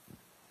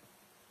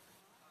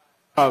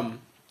 Oh,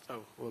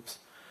 whoops.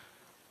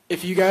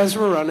 If you guys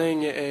were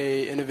running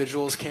a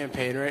individual's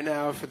campaign right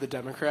now for the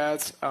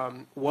Democrats,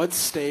 what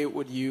state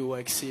would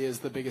you see as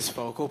the biggest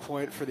focal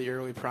point for the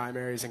early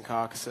primaries and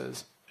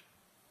caucuses?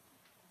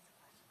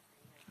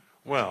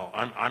 Well,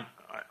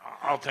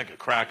 I'll take a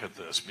crack at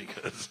this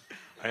because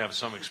I have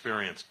some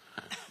experience.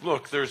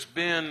 Look, there's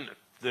been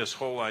this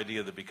whole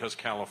idea that because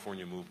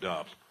California moved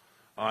up,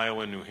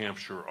 Iowa and New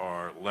Hampshire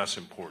are less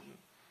important.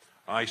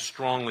 I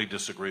strongly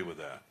disagree with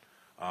that.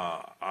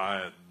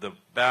 The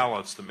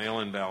ballots, the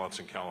mail-in ballots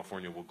in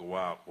California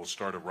will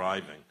start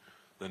arriving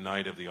the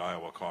night of the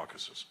Iowa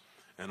caucuses.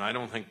 And I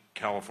don't think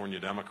California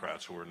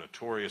Democrats, who are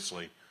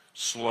notoriously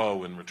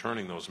slow in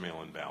returning those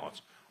mail-in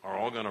ballots, are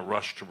all going to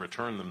rush to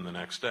return them the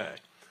next day.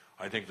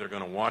 I think they're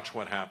going to watch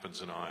what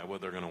happens in Iowa.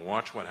 They're going to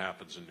watch what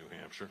happens in New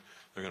Hampshire.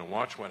 They're going to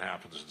watch what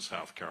happens in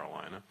South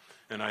Carolina.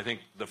 And I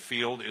think the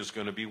field is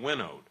going to be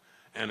winnowed.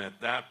 And at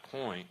that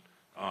point,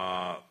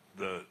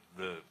 the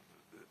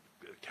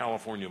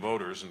California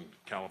voters, and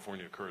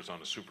California occurs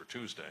on a Super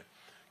Tuesday,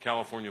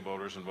 California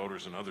voters and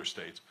voters in other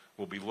states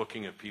will be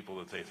looking at people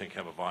that they think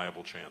have a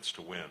viable chance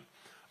to win.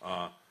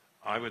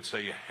 I would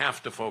say you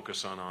have to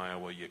focus on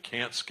Iowa. You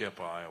can't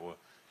skip Iowa.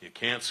 You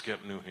can't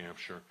skip New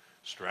Hampshire.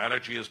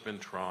 Strategy has been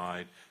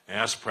tried.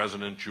 Ask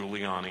President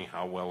Giuliani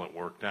how well it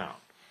worked out.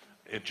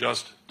 It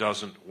just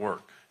doesn't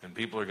work, and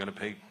people are going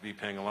to be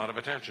paying a lot of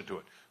attention to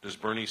it. Does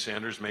Bernie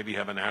Sanders maybe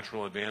have a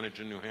natural advantage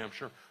in New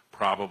Hampshire?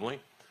 Probably.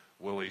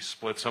 Will he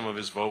split some of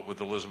his vote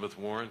with Elizabeth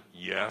Warren?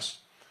 Yes.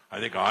 I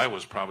think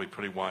Iowa's probably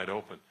pretty wide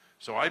open.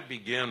 So I'd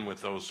begin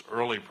with those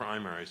early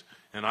primaries,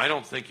 and I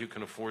don't think you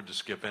can afford to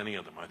skip any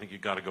of them. I think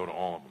you've got to go to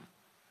all of them.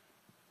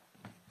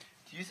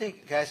 Do you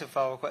think, guys, a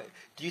follow-up question?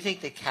 Do you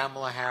think that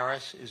Kamala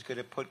Harris is going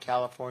to put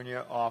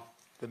California off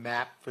the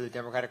map for the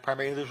Democratic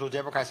primary? Individual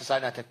Democrats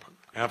decide not to.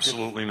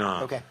 Absolutely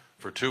not. Okay.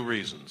 For two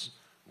reasons.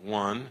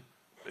 One,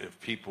 if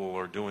people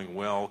are doing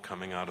well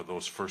coming out of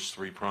those first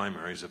three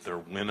primaries, if they're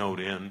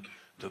winnowed in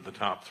to the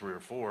top 3 or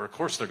 4, of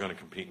course they're going to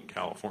compete in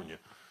California.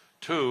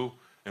 Two,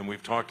 and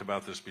we've talked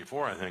about this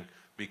before, I think,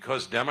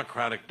 because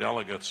Democratic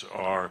delegates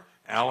are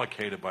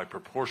allocated by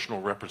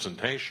proportional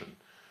representation,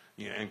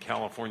 and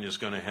California is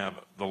going to have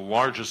the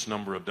largest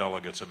number of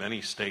delegates of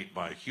any state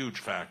by a huge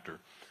factor,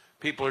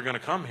 people are going to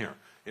come here.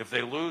 If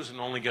they lose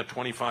and only get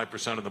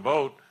 25% of the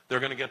vote, they're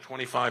going to get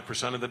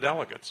 25% of the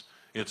delegates.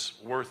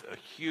 It's worth a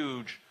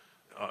huge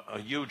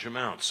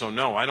amount. So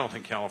no, I don't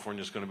think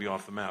California is going to be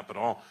off the map at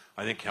all.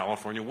 I think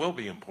California will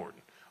be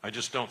important. I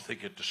just don't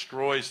think it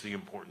destroys the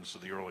importance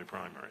of the early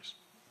primaries.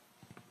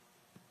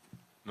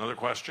 Another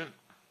question?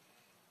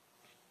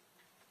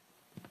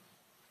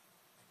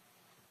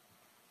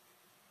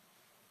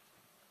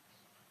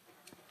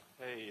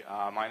 Hey,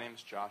 my name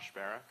is Josh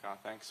Barrick.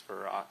 Thanks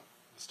for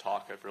this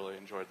talk. I've really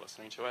enjoyed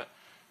listening to it.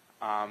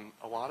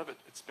 A lot of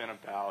it's been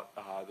about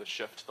the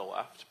shift to the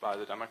left by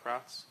the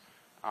Democrats.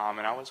 And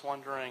I was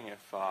wondering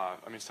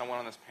if, someone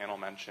on this panel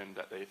mentioned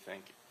that they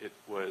think it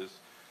was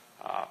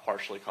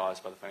partially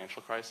caused by the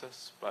financial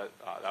crisis, but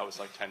that was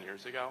like 10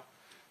 years ago.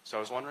 So I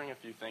was wondering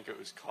if you think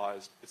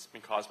it's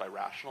been caused by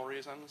rational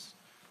reasons,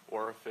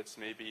 or if it's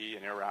maybe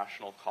an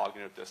irrational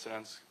cognitive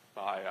dissonance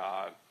by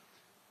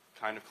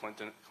kind of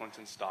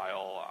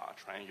Clinton-style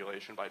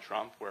triangulation by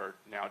Trump, where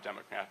now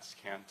Democrats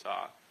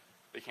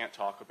can't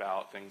talk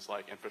about things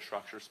like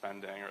infrastructure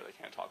spending, or they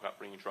can't talk about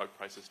bringing drug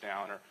prices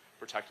down, or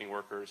protecting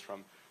workers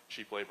from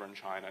cheap labor in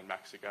China and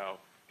Mexico,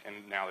 and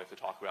now they have to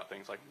talk about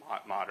things like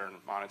modern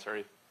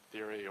monetary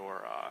theory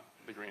or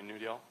the Green New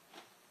Deal.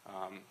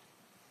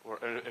 Or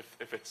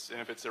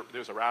if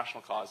there's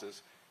irrational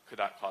causes, could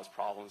that cause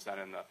problems then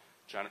in the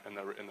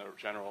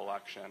general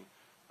election?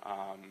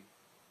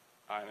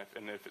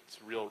 And if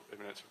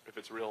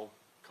it's real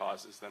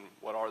causes, then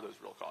what are those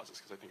real causes?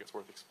 Because I think it's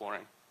worth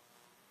exploring.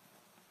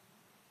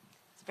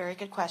 It's a very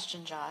good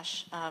question,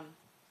 Josh.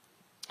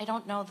 I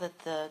don't know that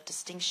the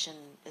distinction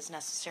is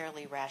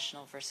necessarily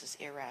rational versus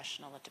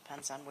irrational. It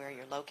depends on where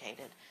you're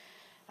located.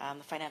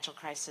 The financial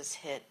crisis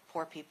hit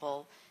poor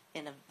people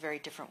in a very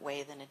different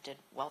way than it did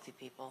wealthy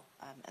people,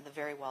 and the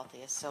very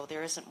wealthiest. So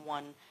there isn't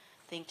one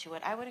thing to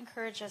it. I would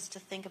encourage us to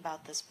think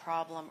about this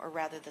problem, or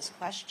rather this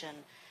question,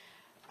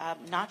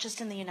 not just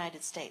in the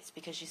United States,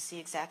 because you see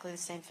exactly the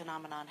same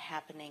phenomenon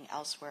happening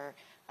elsewhere.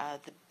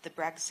 The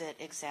Brexit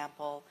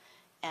example,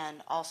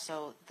 and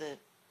also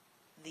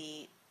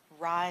the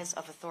rise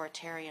of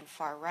authoritarian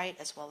far right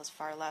as well as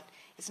far left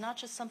is not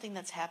just something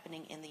that's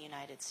happening in the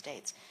United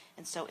States.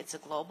 And so it's a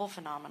global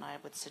phenomenon, I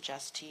would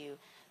suggest to you,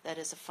 that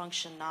is a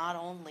function not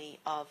only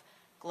of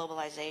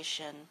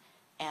globalization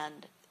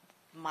and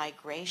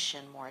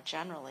migration more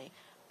generally,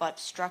 but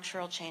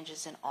structural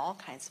changes in all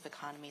kinds of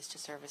economies to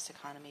service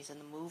economies,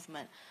 and the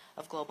movement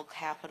of global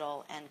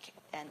capital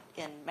and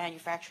in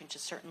manufacturing to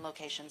certain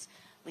locations,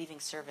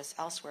 leaving service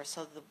elsewhere.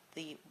 So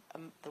the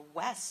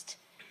West,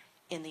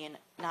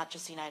 not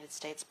just the United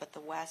States, but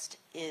the West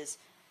is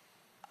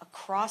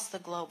across the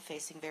globe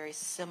facing very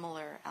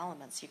similar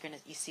elements.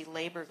 You see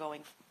labor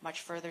going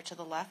much further to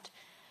the left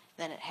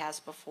than it has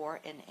before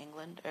in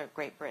England or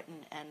Great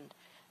Britain, and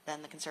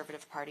then the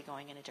Conservative Party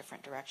going in a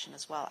different direction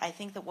as well. I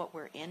think that what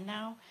we're in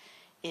now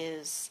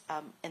is,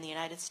 in the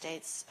United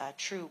States,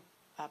 true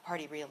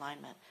party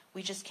realignment.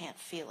 We just can't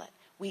feel it.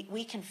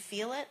 We can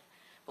feel it,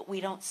 but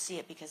we don't see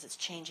it because it's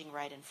changing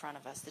right in front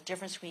of us. The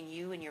difference between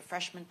you and your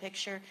freshman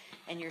picture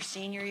and your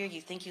senior year,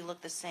 you think you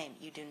look the same.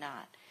 You do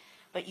not.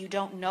 But you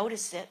don't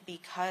notice it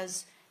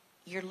because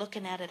you're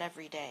looking at it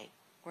every day.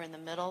 We're in the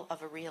middle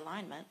of a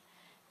realignment,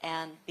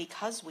 and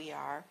because we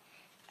are,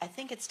 I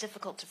think it's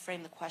difficult to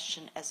frame the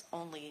question as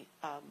only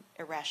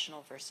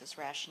irrational versus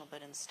rational,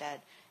 but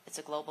instead it's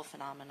a global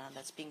phenomenon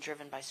that's being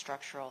driven by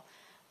structural,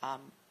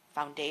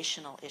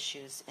 foundational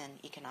issues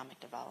in economic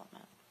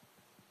development.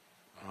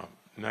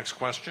 Next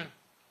question.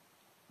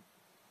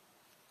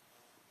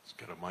 Let's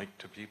get a mic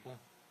to people.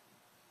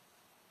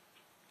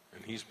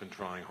 And he's been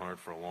trying hard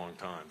for a long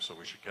time, so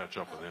we should catch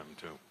up with him,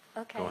 too.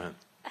 Okay. Go ahead.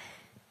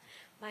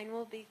 Mine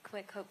will be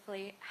quick,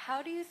 hopefully.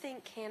 How do you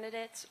think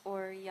candidates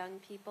or young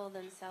people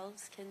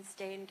themselves can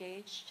stay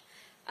engaged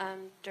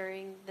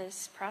during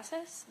this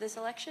process, this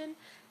election,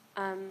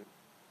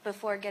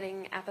 before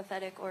getting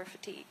apathetic or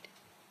fatigued?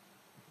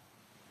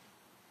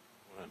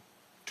 Go ahead.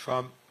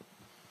 Trump.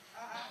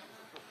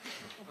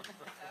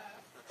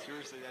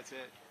 Seriously, that's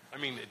it. I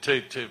mean,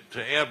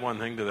 to add one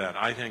thing to that,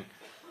 I think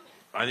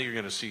you're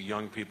going to see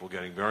young people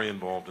getting very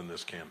involved in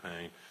this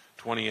campaign.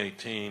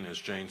 2018, as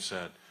Jane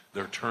said,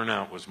 their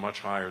turnout was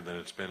much higher than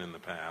it's been in the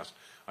past.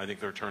 I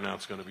think their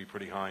turnout's going to be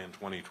pretty high in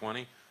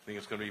 2020. I think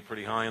it's going to be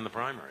pretty high in the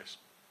primaries.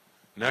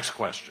 Next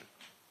question.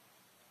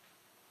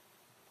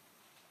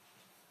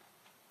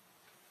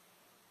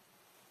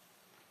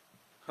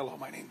 Hello,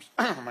 my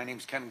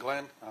name's Ken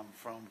Glenn. I'm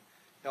from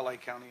LA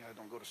County. I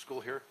don't go to school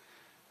here.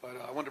 But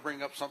I wanted to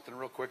bring up something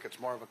real quick. It's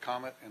more of a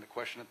comment and a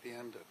question at the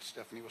end that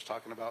Stephanie was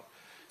talking about.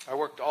 I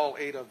worked all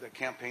 8 of the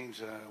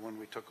campaigns when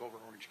we took over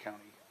Orange County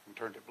and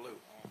turned it blue.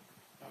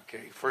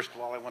 Okay, first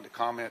of all, I wanted to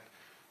comment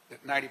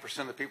that 90%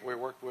 of the people we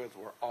worked with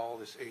were all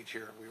this age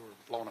here. We were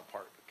blown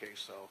apart, okay,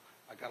 so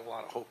I got a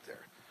lot of hope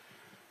there.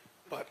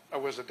 But I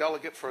was a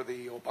delegate for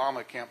the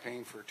Obama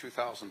campaign for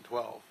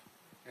 2012,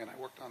 and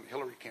I worked on the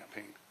Hillary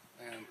campaign.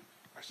 And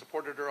I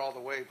supported her all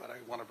the way, but I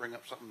want to bring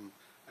up something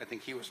I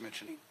think he was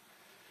mentioning.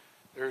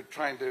 They're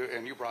trying to,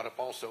 and you brought up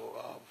also,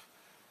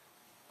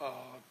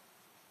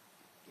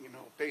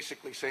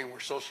 basically saying we're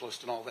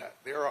socialist and all that.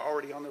 They're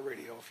already on the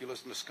radio. If you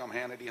listen to Scum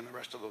Hannity and the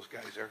rest of those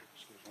guys there,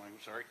 excuse my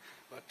language, sorry,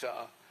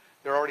 but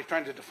they're already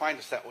trying to define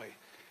us that way.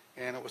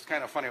 And it was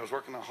kind of funny. I was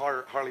working on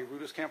Harley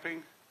Ruda's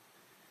campaign,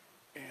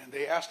 and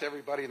they asked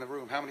everybody in the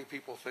room how many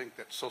people think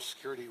that Social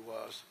Security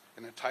was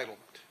an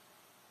entitlement.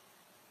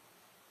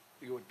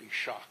 You would be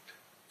shocked.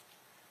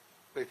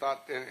 They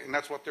thought, and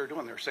that's what they're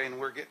doing. They're saying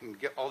we're getting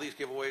all these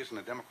giveaways, and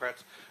the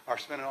Democrats are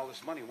spending all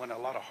this money when a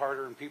lot of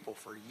hard-earned people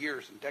for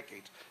years and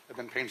decades have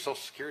been paying Social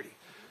Security.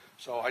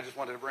 So I just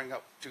wanted to bring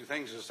up 2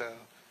 things: is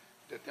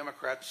that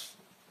Democrats,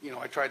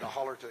 I tried to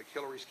holler to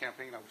Hillary's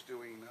campaign. I was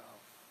doing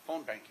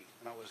phone banking,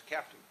 and I was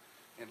captain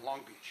in Long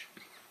Beach,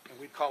 and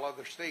we'd call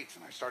other states,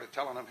 and I started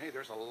telling them, hey,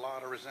 there's a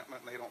lot of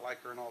resentment, and they don't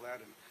like her and all that,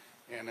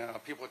 and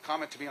people would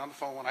comment to me on the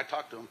phone when I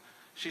talked to them,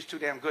 she's too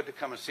damn good to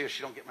come and see us.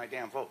 She don't get my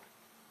damn vote.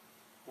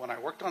 When I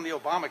worked on the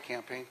Obama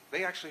campaign,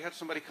 they actually had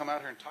somebody come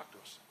out here and talk to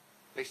us.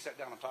 They sat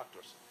down and talked to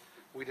us.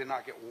 We did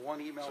not get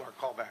one email or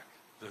call back.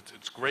 It's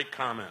a great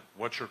comment.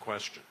 What's your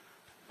question?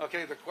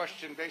 Okay, the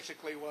question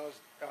basically was,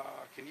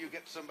 can you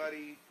get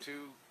somebody to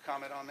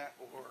comment on that,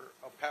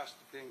 or pass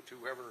the thing to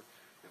whoever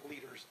the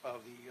leaders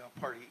of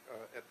the party,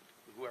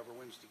 whoever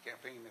wins the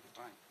campaign at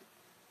the time,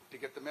 to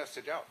get the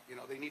message out.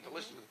 They need to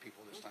listen to the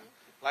people this time.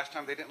 Last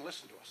time they didn't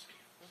listen to us.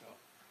 So.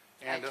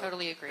 And, I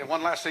totally agree. And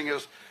one last thing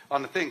is,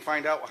 on the thing,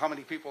 find out how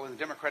many people in the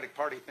Democratic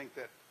Party think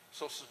that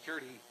Social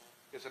Security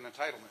is an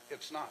entitlement.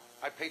 It's not.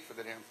 I paid for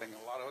the damn thing.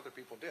 A lot of other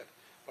people did.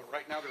 But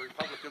right now the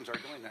Republicans are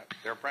doing that.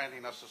 They're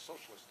branding us as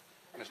socialist,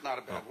 and it's not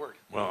a bad word.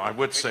 Well, I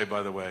would say,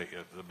 by the way,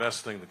 the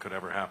best thing that could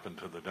ever happen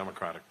to the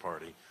Democratic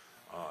Party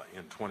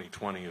in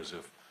 2020 is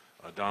if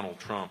Donald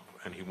Trump,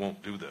 and he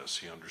won't do this,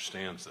 he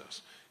understands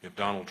this, if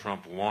Donald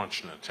Trump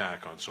launched an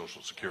attack on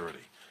Social Security.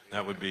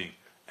 That would be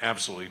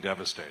absolutely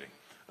devastating.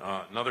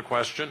 Another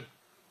question?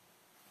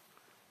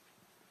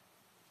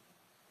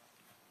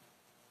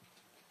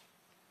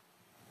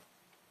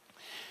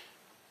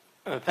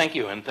 Thank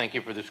you, and thank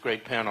you for this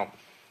great panel.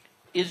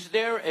 Is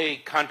there a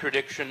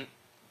contradiction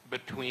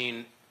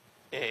between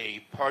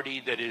a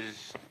party that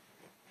is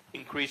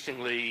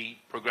increasingly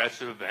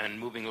progressive and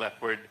moving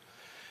leftward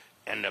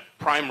and a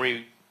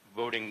primary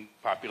voting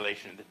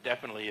population that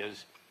definitely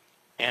is,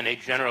 and a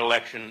general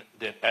election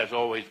that, as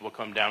always, will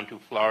come down to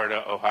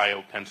Florida,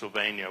 Ohio,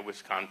 Pennsylvania,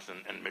 Wisconsin,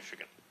 and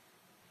Michigan?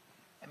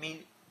 I mean,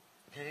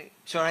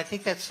 John, I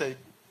think that's a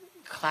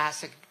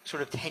classic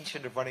sort of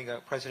tension of running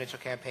a presidential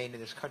campaign in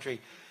this country.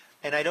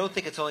 And I don't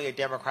think it's only a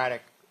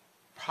Democratic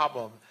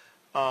problem.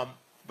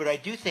 But I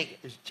do think,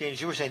 as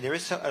James, you were saying, there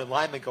is some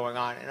alignment going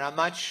on. And I'm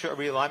not sure,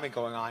 realignment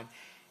going on.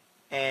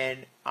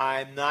 and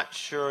I'm not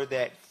sure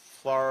that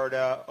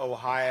Florida,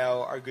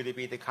 Ohio are going to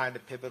be the kind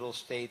of pivotal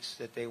states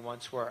that they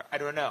once were. I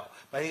don't know.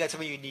 But I think that's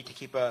something you need to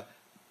keep an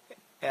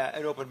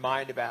open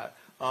mind about.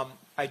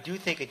 I do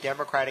think a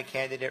Democratic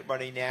candidate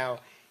running now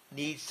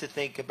needs to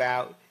think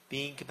about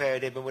being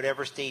competitive in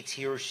whatever states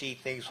he or she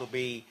thinks will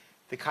be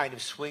the kind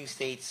of swing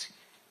states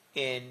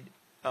in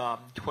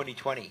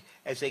 2020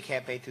 as they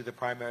campaign through the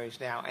primaries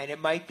now. And it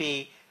might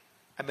be,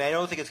 I mean, I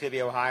don't think it's going to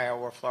be Ohio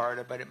or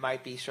Florida, but it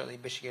might be certainly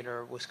Michigan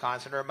or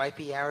Wisconsin, or it might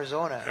be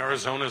Arizona.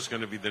 Arizona is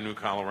going to be the new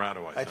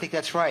Colorado, I think. I think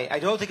that's right. I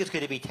don't think it's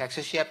going to be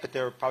Texas yet, but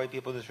there are probably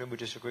people in this room who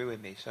disagree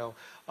with me. So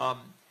I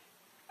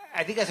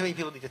think that's something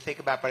people need to think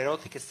about, but I don't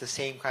think it's the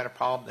same kind of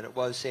problem that it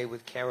was, say,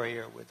 with Kerry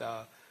or with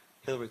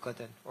Hillary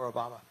Clinton or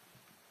Obama.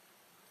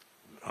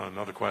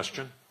 Another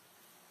question?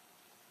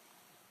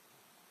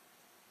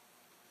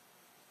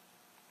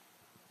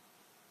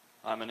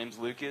 My name's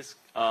Lucas.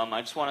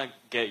 I just want to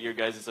get your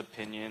guys'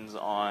 opinions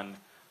on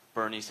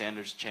Bernie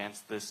Sanders'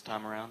 chance this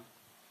time around.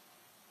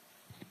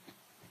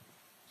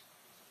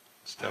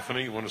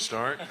 Stephanie, you want to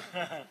start?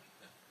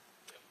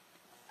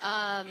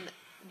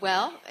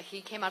 Well,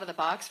 he came out of the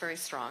box very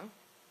strong.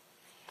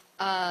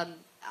 I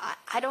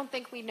don't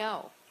think we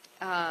know.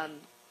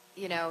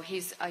 You know,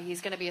 he's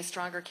going to be a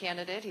stronger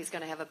candidate. He's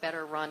going to have a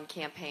better run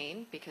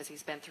campaign because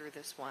he's been through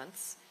this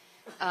once.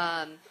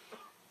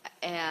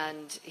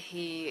 And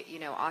he, you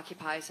know,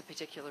 occupies a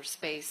particular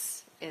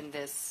space in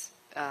this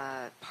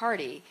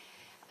party.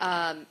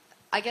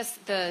 I guess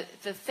the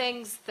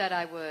things that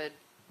I would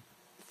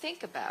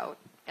think about,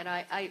 and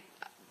I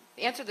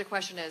answer the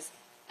question is,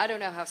 I don't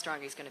know how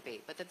strong he's going to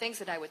be, but the things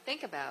that I would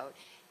think about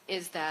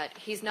is that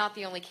he's not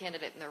the only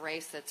candidate in the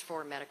race that's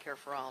for Medicare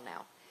for all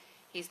now.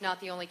 He's not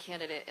the only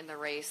candidate in the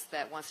race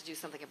that wants to do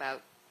something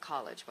about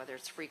college, whether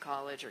it's free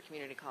college or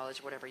community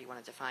college, whatever you want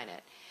to define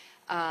it.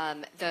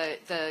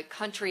 The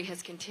country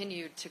has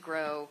continued to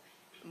grow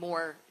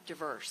more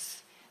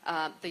diverse.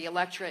 The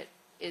electorate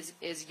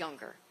is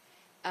younger.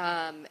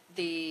 You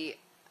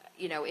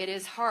know, it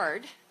is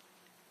hard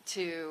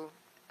to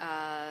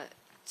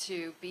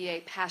be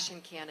a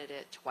passion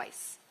candidate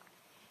twice.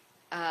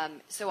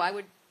 So I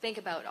would think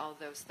about all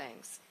those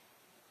things.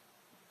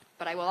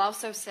 But I will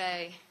also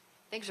say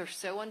things are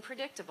so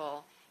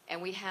unpredictable,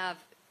 and we have,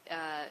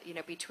 you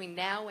know, between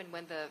now and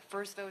when the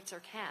first votes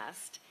are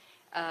cast,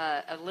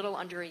 a little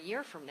under a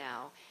year from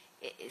now,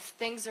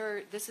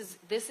 this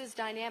is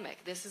dynamic.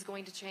 This is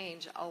going to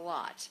change a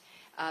lot.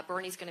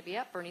 Bernie's going to be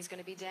up. Bernie's going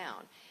to be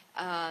down,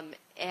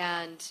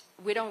 and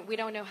we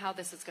don't know how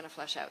this is going to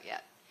flesh out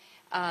yet.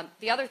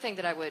 The other thing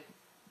that I would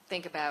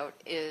think about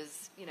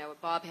is, you know,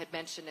 Bob had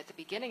mentioned at the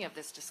beginning of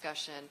this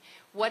discussion,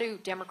 what do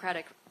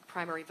Democratic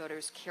primary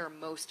voters care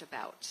most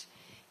about?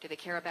 Do they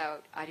care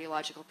about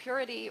ideological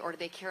purity, or do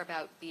they care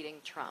about beating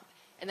Trump?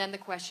 And then the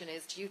question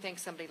is, do you think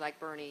somebody like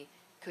Bernie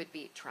could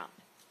beat Trump?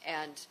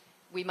 And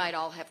we might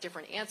all have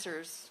different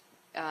answers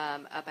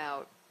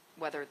about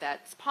whether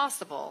that's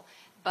possible.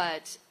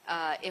 But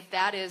if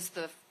that is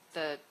the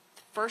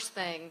first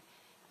thing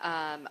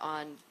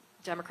on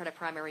Democratic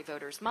primary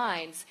voters'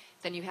 minds,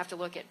 then you have to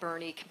look at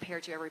Bernie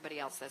compared to everybody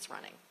else that's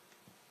running.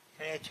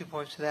 Can I add 2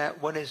 points to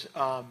that? One is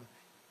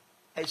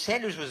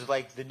Sanders was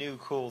like the new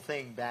cool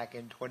thing back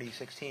in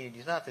 2016, and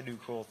he's not the new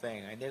cool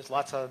thing. And there's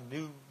lots of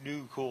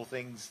new cool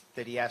things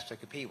that he has to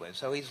compete with.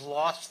 So he's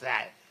lost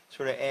that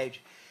sort of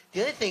edge.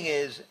 The other thing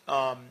is,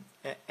 and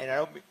I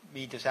don't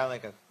mean to sound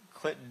like a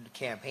Clinton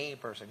campaign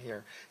person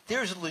here,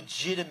 there's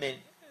legitimate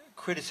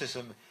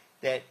criticism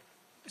that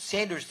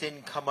Sanders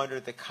didn't come under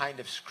the kind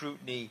of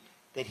scrutiny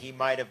that he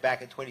might have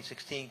back in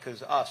 2016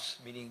 because us,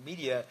 meaning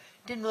media,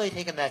 didn't really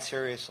take him that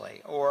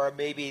seriously. Or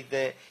maybe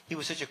that he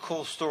was such a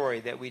cool story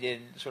that we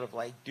didn't sort of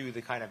like do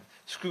the kind of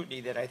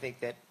scrutiny that I think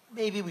that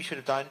maybe we should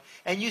have done.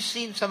 And you've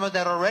seen some of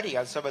that already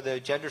on some of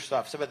the gender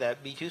stuff, some of the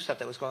Me Too stuff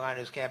that was going on in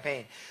his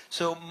campaign.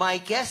 So my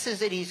guess is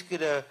that he's going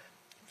to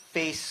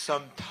face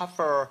some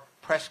tougher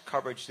press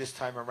coverage this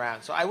time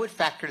around. So I would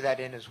factor that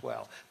in as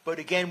well. But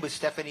again, with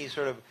Stephanie's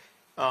sort of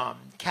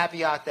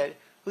caveat that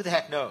who the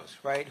heck knows,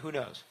 right? Who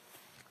knows?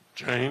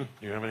 Jane,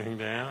 do you have anything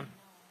to add?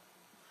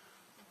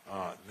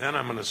 Then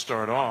I'm going to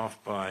start off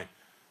by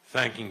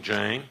thanking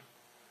Jane,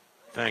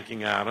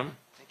 thanking Adam,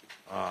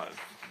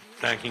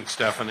 thanking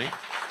Stephanie.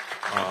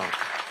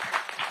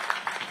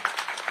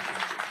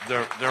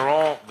 They're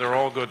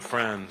all good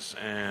friends,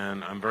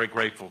 and I'm very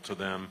grateful to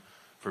them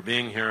for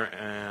being here.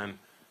 And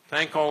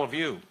thank all of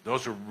you.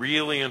 Those are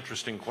really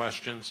interesting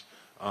questions.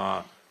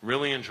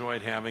 Really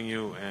enjoyed having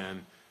you,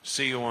 and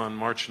see you on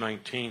March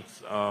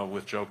 19th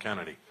with Joe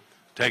Kennedy.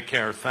 Take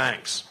care.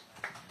 Thanks.